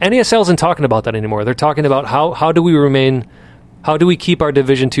 NASL isn't talking about that anymore. They're talking about how do we keep our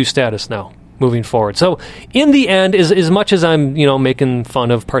Division II status now moving forward. So in the end, as much as I'm making fun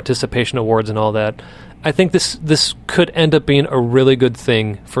of participation awards and all that, I think this could end up being a really good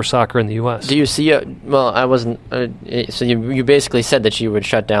thing for soccer in the U.S. Do you see I wasn't... so you basically said that you would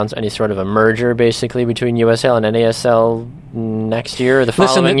shut down any sort of a merger, basically, between USL and NASL next year or the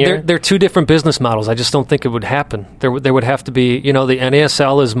following year? They're two different business models. I just don't think it would happen. There would have to be... the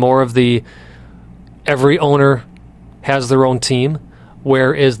NASL is more of the... Every owner has their own team,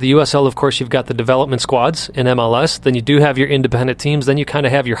 whereas the USL, of course, you've got the development squads in MLS. Then you do have your independent teams. Then you kind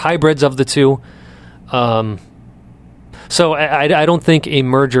of have your hybrids of the two. So I don't think a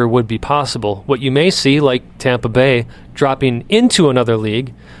merger would be possible. What you may see, like Tampa Bay, dropping into another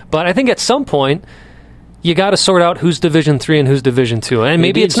league. But I think at some point, you got to sort out who's Division III and who's Division II. And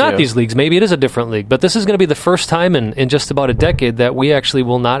maybe it's not these leagues. Maybe it is a different league. But this is going to be the first time in just about a decade that we actually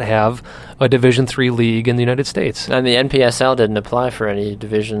will not have a Division III league in the United States. And the NPSL didn't apply for any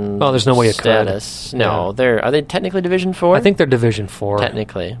division there's no way it status. Could. No. Yeah. Are they technically Division IV? I think they're Division IV.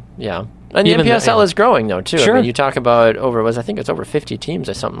 Technically, yeah. And the NPSL is growing, though, too. Sure. I mean, you talk about I think it's over 50 teams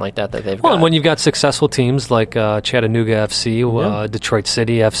or something like that they've got. Well, and when you've got successful teams like Chattanooga FC, Detroit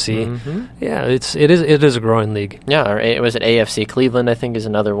City FC, it is a growing league. Yeah, or was it AFC Cleveland, I think, is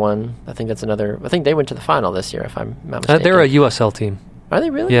another one. I think they went to the final this year, if I'm not mistaken. They're a USL team. Are they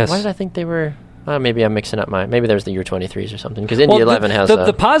really? Yes. Why did I think they were... maybe I'm mixing up maybe there's the U23s or something, because Indy 11 has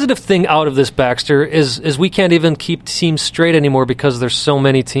the positive thing out of this, Baxter, is we can't even keep teams straight anymore because there's so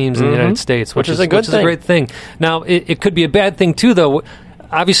many teams in the United States, which is a great thing. Now, it could be a bad thing, too, though.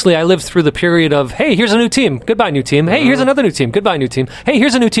 Obviously, I lived through the period of, hey, here's a new team, goodbye, new team. Hey, here's another new team, goodbye, new team. Hey,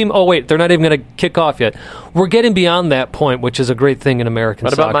 here's a new team. Oh, wait, they're not even going to kick off yet. We're getting beyond that point, which is a great thing in American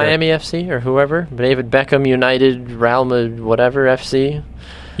soccer. What about Miami FC or whoever? David Beckham United, Real Madrid, whatever FC?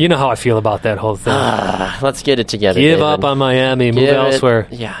 You know how I feel about that whole thing. Let's get it together, Give David. up on Miami. Move elsewhere.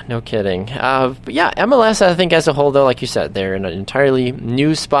 Yeah, no kidding. But yeah, MLS, I think as a whole, though, like you said, they're in an entirely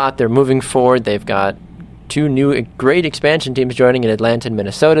new spot. They're moving forward. They've got two new great expansion teams joining in Atlanta and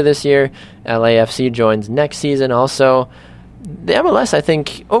Minnesota this year. LAFC joins next season also. The MLS, I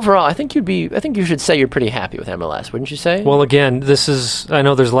think, overall, I think you should say you're pretty happy with MLS, wouldn't you say? Well, again, I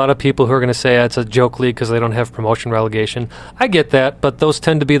know there's a lot of people who are going to say it's a joke league because they don't have promotion relegation. I get that, but those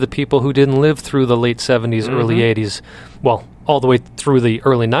tend to be the people who didn't live through the late 70s, early 80s, well, all the way through the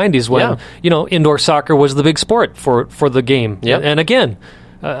early 90s when, indoor soccer was the big sport for the game. Yep. And again,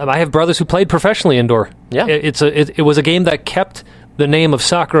 I have brothers who played professionally indoor. Yeah. It was a game that kept the name of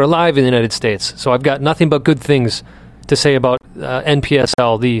soccer alive in the United States. So I've got nothing but good things to say about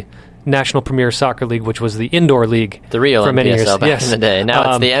NPSL, the National Premier Soccer League, which was the indoor league, the real for many NPSL years. back in the day.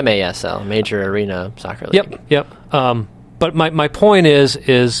 Now it's the MASL, Major Arena Soccer League. Yep. But my point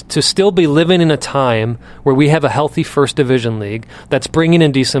is to still be living in a time where we have a healthy first division league that's bringing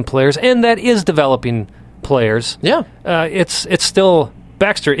in decent players and that is developing players. Yeah, it's still.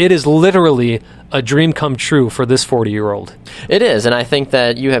 Baxter, it is literally a dream come true for this 40-year-old. It is, and I think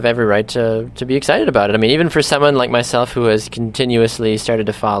that you have every right to be excited about it. I mean, even for someone like myself who has continuously started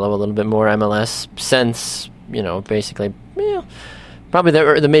to follow a little bit more MLS since, basically, Probably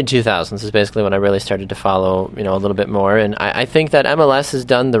the mid-2000s is basically when I really started to follow, a little bit more. And I think that MLS has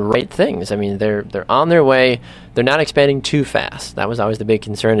done the right things. I mean, they're on their way. They're not expanding too fast. That was always the big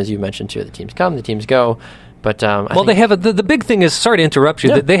concern, as you mentioned, too. The teams come, the teams go. But they have the big thing is, sorry to interrupt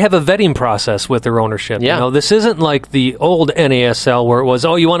you, they have a vetting process with their ownership. Yeah. This isn't like the old NASL where it was,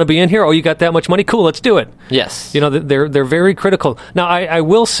 you want to be in here? Oh, you got that much money? Cool, let's do it. Yes. They're very critical. Now, I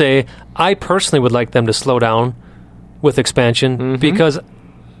will say, I personally would like them to slow down with expansion because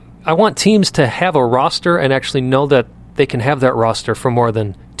I want teams to have a roster and actually know that they can have that roster for more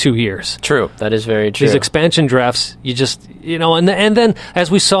than 2 years. True. That is very true. These expansion drafts, you just, and then as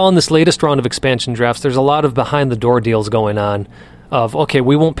we saw in this latest round of expansion drafts, there's a lot of behind-the-door deals going on of, okay,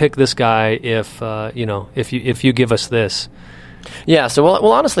 we won't pick this guy if you give us this. Yeah, so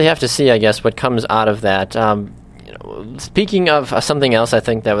we'll honestly have to see, I guess, what comes out of that. Speaking of something else, I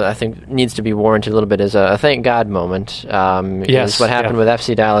think needs to be warranted a little bit is a thank God moment. Is what happened with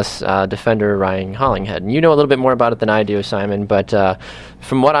FC Dallas defender Ryan Hollinghead. And you know a little bit more about it than I do, Simon. But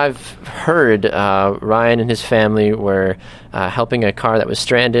from what I've heard, Ryan and his family were helping a car that was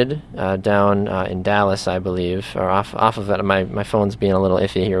stranded down in Dallas, I believe, or off of it. My phone's being a little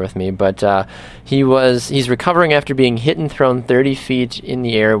iffy here with me, but he's recovering after being hit and thrown 30 feet in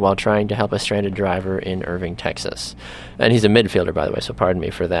the air while trying to help a stranded driver in Irving, Texas. And he's a midfielder, by the way, so pardon me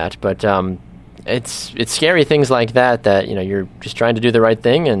for that. But it's scary things like that you're just trying to do the right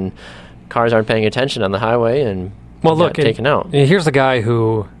thing, and cars aren't paying attention on the highway, and taken out. Here's a guy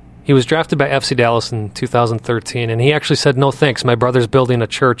who he was drafted by FC Dallas in 2013, and he actually said, "No thanks, my brother's building a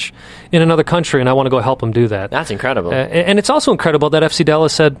church in another country, and I want to go help him do that." That's incredible. And it's also incredible that FC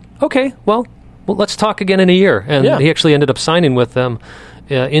Dallas said, "Okay, well, let's talk again in a year." And he actually ended up signing with them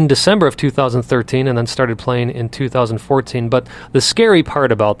in December of 2013 and then started playing in 2014. But the scary part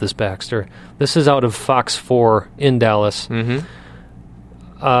about this, Baxter, this is out of Fox 4 in Dallas.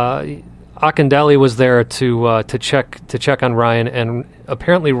 Akindele was there to check on Ryan, and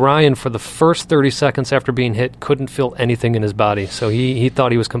apparently Ryan, for the first 30 seconds after being hit, couldn't feel anything in his body. So he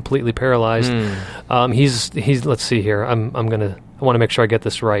thought he was completely paralyzed. He's let's see here. I want to make sure I get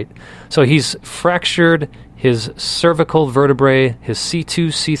this right. So he's fractured his cervical vertebrae, his C2,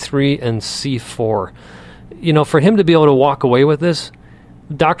 C3, and C4. For him to be able to walk away with this,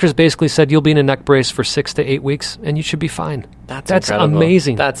 doctors basically said you'll be in a neck brace for 6 to 8 weeks, and you should be fine. That's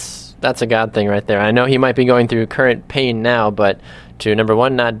amazing. That's a God thing right there. I know he might be going through current pain now, but to, number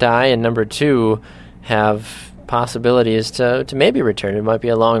one, not die, and number two, have possibilities to maybe return. It might be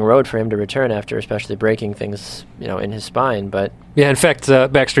a long road for him to return after, especially breaking things, in his spine. But yeah, in fact,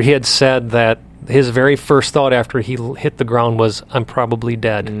 Baxter, he had said that his very first thought after he hit the ground was, "I'm probably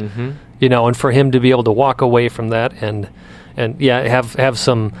dead." And for him to be able to walk away from that and have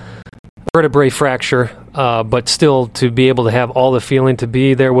some vertebrae fracture, but still to be able to have all the feeling, to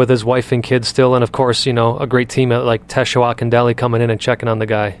be there with his wife and kids still, and of course, a great team like Tesho Akindele coming in and checking on the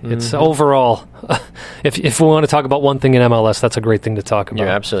guy. It's overall, if we want to talk about one thing in MLS, that's a great thing to talk about. You're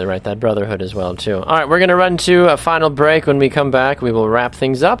absolutely right. That brotherhood as well, too. All right, we're going to run to a final break. When we come back, we will wrap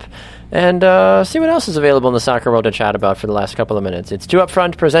things up and see what else is available in the soccer world to chat about for the last couple of minutes. It's Two Up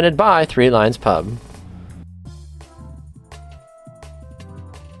Front, presented by Three Lions Pub.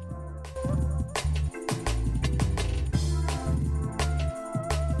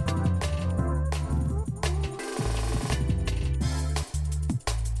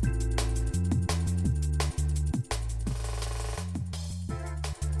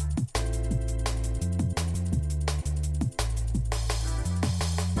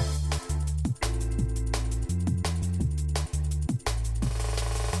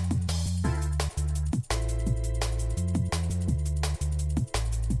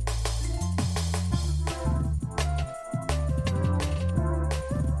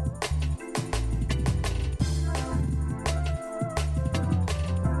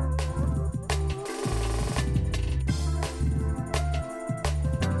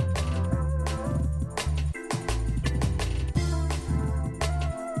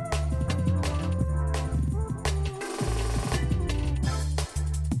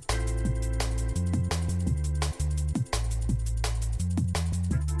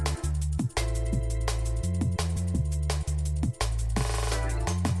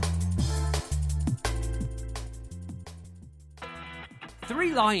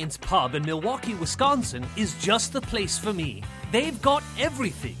 Three Lions Pub in Milwaukee, Wisconsin is just the place for me. They've got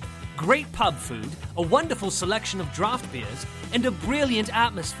everything. Great pub food, a wonderful selection of draft beers, and a brilliant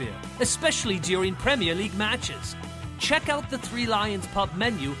atmosphere, especially during Premier League matches. Check out the Three Lions Pub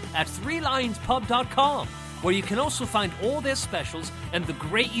menu at threelionspub.com, where you can also find all their specials and the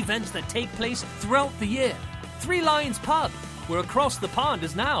great events that take place throughout the year. Three Lions Pub, where across the pond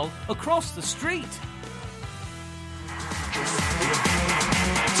is now across the street.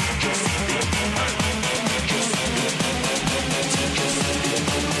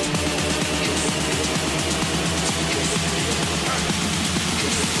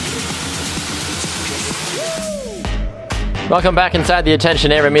 Welcome back inside the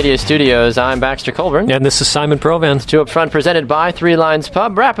Attention Era Media Studios. I'm Baxter Colburn. And this is Simon Provan. Two Up Front, presented by Three Lines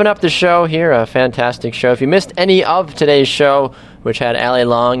Pub. Wrapping up the show here, a fantastic show. If you missed any of today's show, which had Allie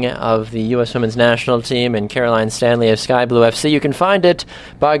Long of the U.S. Women's National Team and Caroline Stanley of Sky Blue FC, you can find it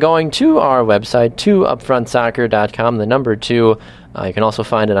by going to our website, 2upfrontsoccer.com, the number 2. You can also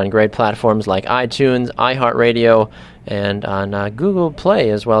find it on great platforms like iTunes, iHeartRadio, and on Google Play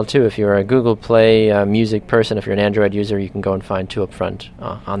as well, too. If you're a Google Play music person, if you're an Android user, you can go and find 2 Up Front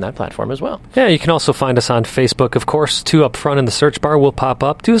on that platform as well. Yeah, you can also find us on Facebook. Of course, 2 Up Front in the search bar will pop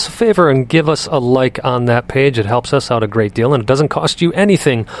up. Do us a favor and give us a like on that page. It helps us out a great deal, and it doesn't cost you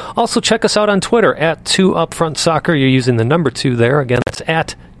anything. Also, check us out on Twitter, at 2 Up Front Soccer. You're using the number 2 there. Again, that's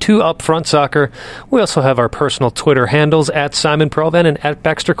at 2 Up Front Soccer. We also have our personal Twitter handles, at Simon Provan and at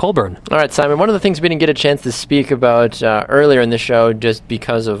Baxter Colburn. All right, Simon, one of the things we didn't get a chance to speak about earlier in the show, just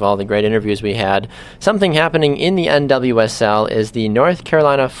because of all the great interviews we had, something happening in the NWSL is the North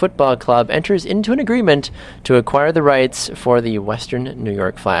Carolina Football Club enters into an agreement to acquire the rights for the Western New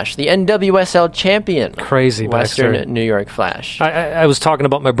York Flash, the NWSL champion. Crazy, Western Baxter. New York Flash. I was talking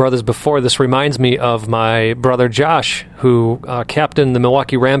about my brothers before. This reminds me of my brother Josh, who captained the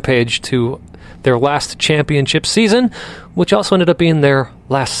Milwaukee Rampage to their last championship season, which also ended up being their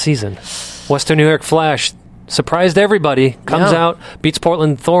last season. Western New York Flash surprised everybody, comes out, beats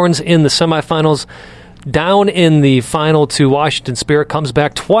Portland Thorns in the semifinals, down in the final to Washington Spirit, comes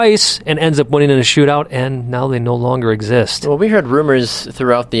back twice and ends up winning in a shootout, and now they no longer exist. Well, we heard rumors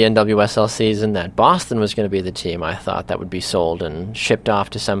throughout the NWSL season that Boston was going to be the team, I thought, that would be sold and shipped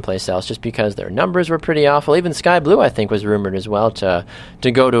off to someplace else just because their numbers were pretty awful. Even Sky Blue, I think, was rumored as well to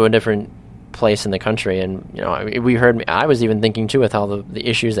go to a different place in the country. And we heard, I was even thinking too, with all the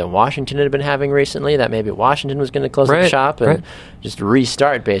issues that Washington had been having recently, that maybe Washington was going to close up shop and just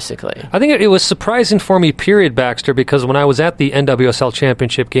restart, basically. I think it was surprising for me, period, Baxter, because when I was at the NWSL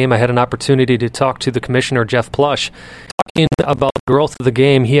championship game, I had an opportunity to talk to the commissioner, Jeff Plush, talking about the growth of the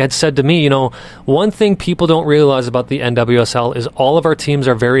game. He had said to me, one thing people don't realize about the NWSL is all of our teams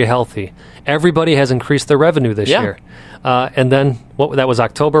are very healthy. Everybody has increased their revenue this year. And then, that was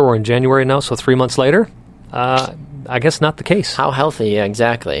October, we're in January now, so 3 months later, I guess not the case. How healthy, yeah,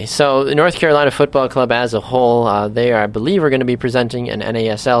 exactly. So the North Carolina Football Club as a whole, they are, I believe, are going to be presenting an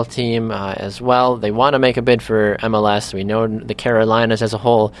NASL team as well. They want to make a bid for MLS. We know the Carolinas as a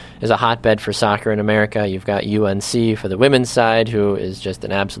whole is a hotbed for soccer in America. You've got UNC for the women's side, who is just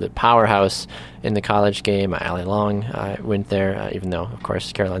an absolute powerhouse in the college game. Allie Long went there, even though, of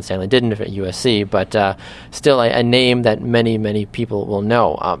course, Caroline Stanley didn't at USC, but still a name that many, many people will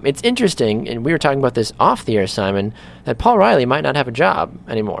know. It's interesting, and we were talking about this off the air, Simon, that Paul Riley might not have a job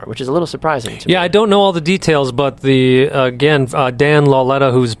anymore, which is a little surprising to me. Yeah, I don't know all the details, but Dan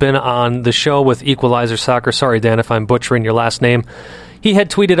Lauletta, who's been on the show with Equalizer Soccer, sorry, Dan, if I'm butchering your last name, he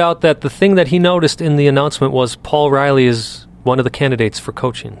had tweeted out that the thing that he noticed in the announcement was Paul Riley is one of the candidates for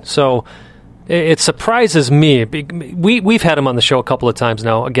coaching. So it surprises me. We've had him on the show a couple of times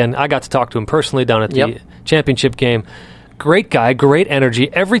now. Again, I got to talk to him personally down at the championship game. Great guy, great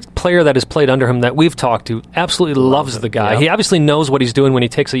energy. Every player that has played under him that we've talked to absolutely loves the guy. He obviously knows what he's doing when he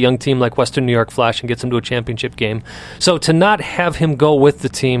takes a young team like Western New York Flash and gets him to a championship game. So to not have him go with the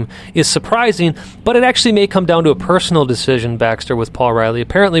team is surprising, but it actually may come down to a personal decision, Baxter, with Paul Riley.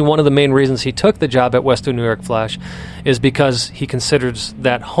 Apparently one of the main reasons he took the job at Western New York Flash is because he considers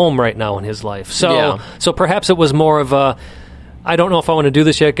that home right now in his life. So perhaps it was more of a, I don't know if I want to do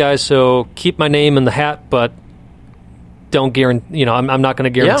this yet, guys, so keep my name in the hat, but don't guarantee, I'm not going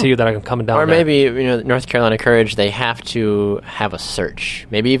to guarantee you that I'm coming down. Or there. maybe, North Carolina Courage, they have to have a search.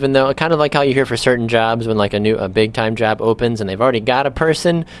 Maybe even though, kind of like how you hear for certain jobs when like a big time job opens and they've already got a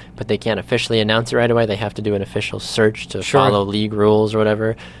person, but they can't officially announce it right away. They have to do an official search to follow league rules or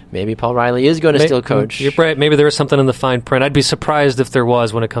whatever. Maybe Paul Riley is going to still coach. You're right. Maybe there is something in the fine print. I'd be surprised if there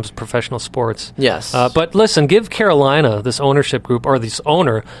was when it comes to professional sports. Yes. But listen, give Carolina, this ownership group, or this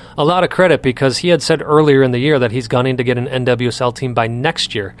owner, a lot of credit because he had said earlier in the year that he's gunning to get an NWSL team by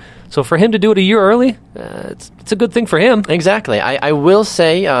next year. So for him to do it a year early, it's a good thing for him. Exactly. I will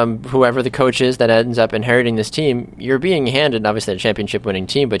say, whoever the coach is that ends up inheriting this team, you're being handed, obviously, a championship-winning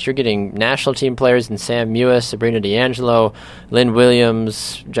team, but you're getting national team players in Sam Mewis, Sabrina D'Angelo, Lynn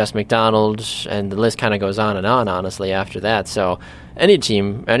Williams, Jess McDonald, and the list kind of goes on and on, honestly, after that. So any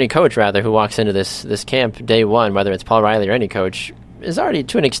team, any coach rather, who walks into this camp day one, whether it's Paul Riley or any coach, is already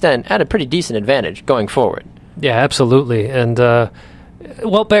to an extent at a pretty decent advantage going forward. Yeah, absolutely. And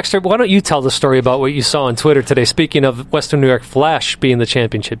well, Baxter, why don't you tell the story about what you saw on Twitter today, speaking of Western New York Flash being the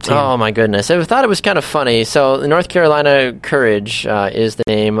championship team? Oh, my goodness. I thought it was kind of funny. So the North Carolina Courage is the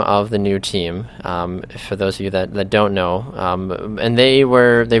name of the new team, for those of you that don't know. And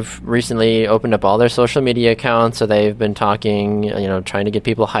they've recently opened up all their social media accounts, so they've been talking, trying to get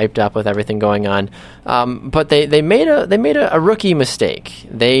people hyped up with everything going on. But they made a rookie mistake.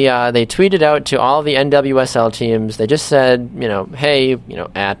 They tweeted out to all the NWSL teams. They just said, hey,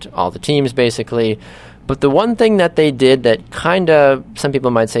 at all the teams, basically. But the one thing that they did that kind of, some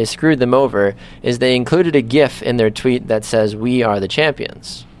people might say, screwed them over, is they included a GIF in their tweet that says, "We are the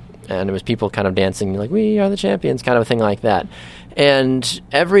champions." And it was people kind of dancing, like, "We are the champions," kind of a thing like that. And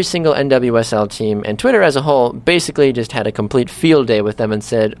every single NWSL team, and Twitter as a whole, basically just had a complete field day with them and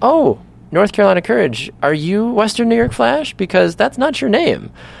said, "Oh, North Carolina Courage, are you Western New York Flash? Because that's not your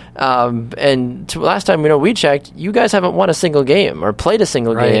name." And last time we checked, you guys haven't won a single game or played a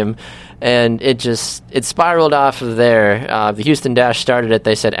single game, and it spiraled off of there. The Houston Dash started it.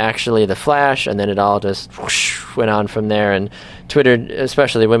 They said actually the Flash, and then it all just whoosh, went on from there. And Twitter,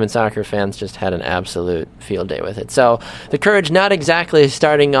 especially women's soccer fans, just had an absolute field day with it. So the Courage not exactly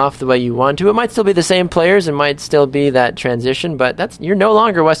starting off the way you want to. It might still be the same players. It might still be that transition, but you're no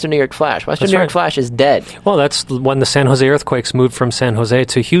longer Western New York Flash. Western New York Flash is dead. Well, that's when the San Jose Earthquakes moved from San Jose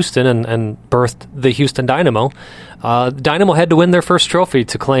to Houston and birthed the Houston Dynamo. Dynamo had to win their first trophy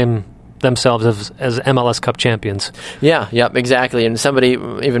to claim themselves as MLS Cup champions. Yeah, yep, exactly. And somebody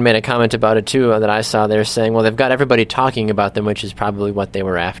even made a comment about it too that I saw there saying, well, they've got everybody talking about them, which is probably what they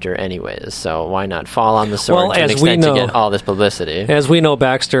were after anyways. So why not fall on the sword to an extent to get all this publicity? As we know,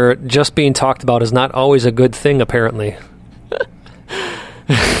 Baxter, just being talked about is not always a good thing, apparently.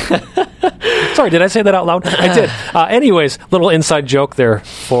 Sorry, did I say that out loud? I did. Anyways, little inside joke there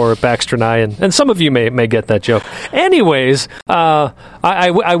for Baxter and I, and some of you may get that joke. Anyways,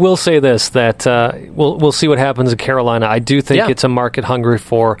 I will say this, that we'll see what happens in Carolina. I do think it's a market hungry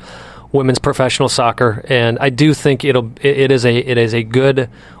for women's professional soccer, and I do think it is a good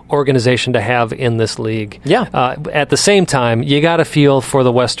organization to have in this league. Yeah. At the same time, you got to feel for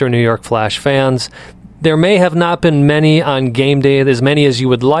the Western New York Flash fans. There may have not been many on game day, as many as you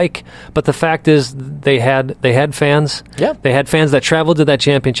would like, but the fact is they had fans. Yeah. They had fans that traveled to that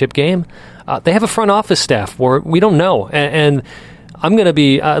championship game. They have a front office staff where we don't know. And I'm going to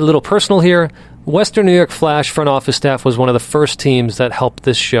be a little personal here. Western New York Flash front office staff was one of the first teams that helped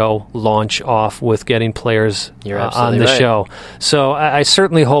this show launch off with getting players on the show. So I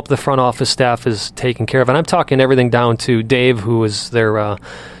certainly hope the front office staff is taken care of. And I'm talking everything down to Dave, who is their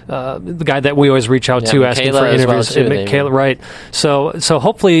the guy that we always reach out to asking for interviews. Michaela, right. So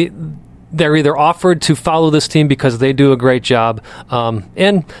hopefully they're either offered to follow this team because they do a great job.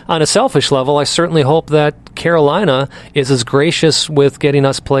 And on a selfish level, I certainly hope that Carolina is as gracious with getting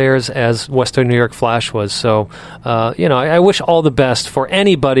us players as Western New York Flash was. So, I wish all the best for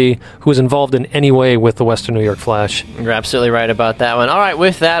anybody who is involved in any way with the Western New York Flash. You're absolutely right about that one. All right,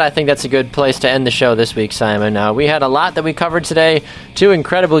 with that, I think that's a good place to end the show this week, Simon. We had a lot that we covered today. 2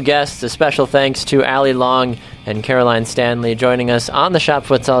 incredible guests. A special thanks to Allie Long and Caroline Stanley joining us on the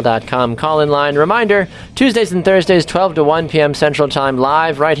shopfutsal.com call-in line. Reminder, Tuesdays and Thursdays, 12 to 1 p.m. Central Time,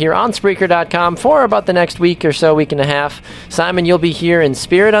 live right here on Spreaker.com for about the next week or so, week and a half. Simon, you'll be here in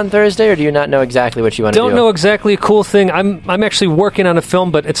spirit on Thursday, or do you not know exactly what you want to do? Don't know exactly. A cool thing. I'm actually working on a film,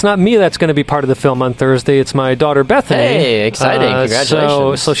 but it's not me that's going to be part of the film on Thursday. It's my daughter, Bethany. Hey, exciting.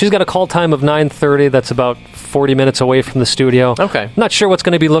 Congratulations. So she's got a call time of 9:30. That's about 40 minutes away from the studio. Okay. Not sure what's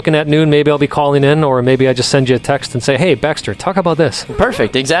going to be looking at noon. Maybe I'll be calling in, or maybe I just send you a text and say, hey, Baxter, talk about this.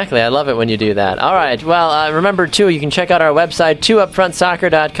 Perfect. Exactly. I love it when you do that. All right. Well, remember, too, you can check out our website,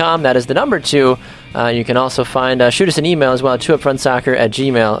 2upfrontsoccer.com. That is the number 2. You can also shoot us an email as well,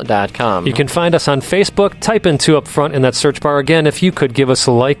 2upfrontsoccer@gmail.com. You can find us on Facebook. Type in 2UpFront in that search bar. Again, if you could give us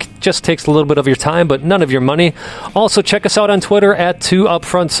a like, just takes a little bit of your time, but none of your money. Also, check us out on Twitter at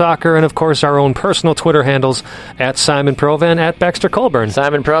 2UpFrontSoccer, and of course, our own personal Twitter handles at Simon Provan, at Baxter Colburn.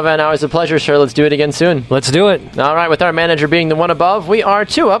 Simon Provan, always a pleasure, sir. Let's do it again soon. Let's do it. All right, with our manager being the one above, we are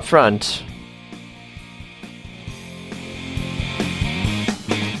 2UpFront.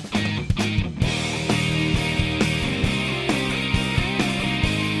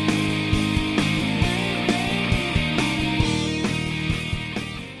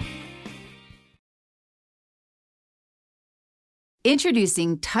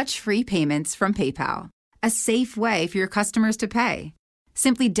 Introducing touch-free payments from PayPal, a safe way for your customers to pay.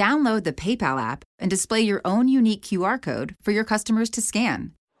 Simply download the PayPal app and display your own unique QR code for your customers to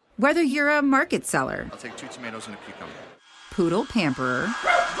scan. Whether you're a market seller, I'll take 2 tomatoes and a cucumber, poodle pamperer,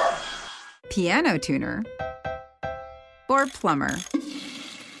 piano tuner, or plumber,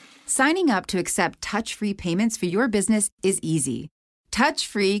 signing up to accept touch-free payments for your business is easy.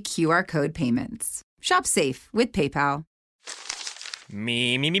 Touch-free QR code payments. Shop safe with PayPal.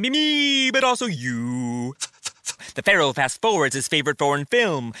 Me, but also you. The Pharaoh fast forwards his favorite foreign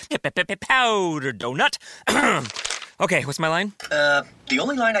film, Powder Donut. Okay, what's my line? The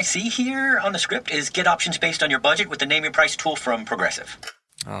only line I see here on the script is get options based on your budget with the Name Your Price tool from Progressive.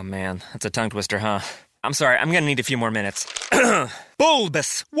 Oh man, that's a tongue twister, huh? I'm sorry, I'm gonna need a few more minutes.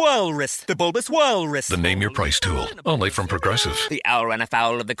 Bulbous Walrus, the Bulbous Walrus. The Name Your Price tool, only from Progressive. The owl ran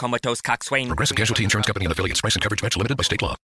afoul of the comatose coxswain. Progressive Casualty Insurance Company and affiliates. Price and coverage match limited by state law.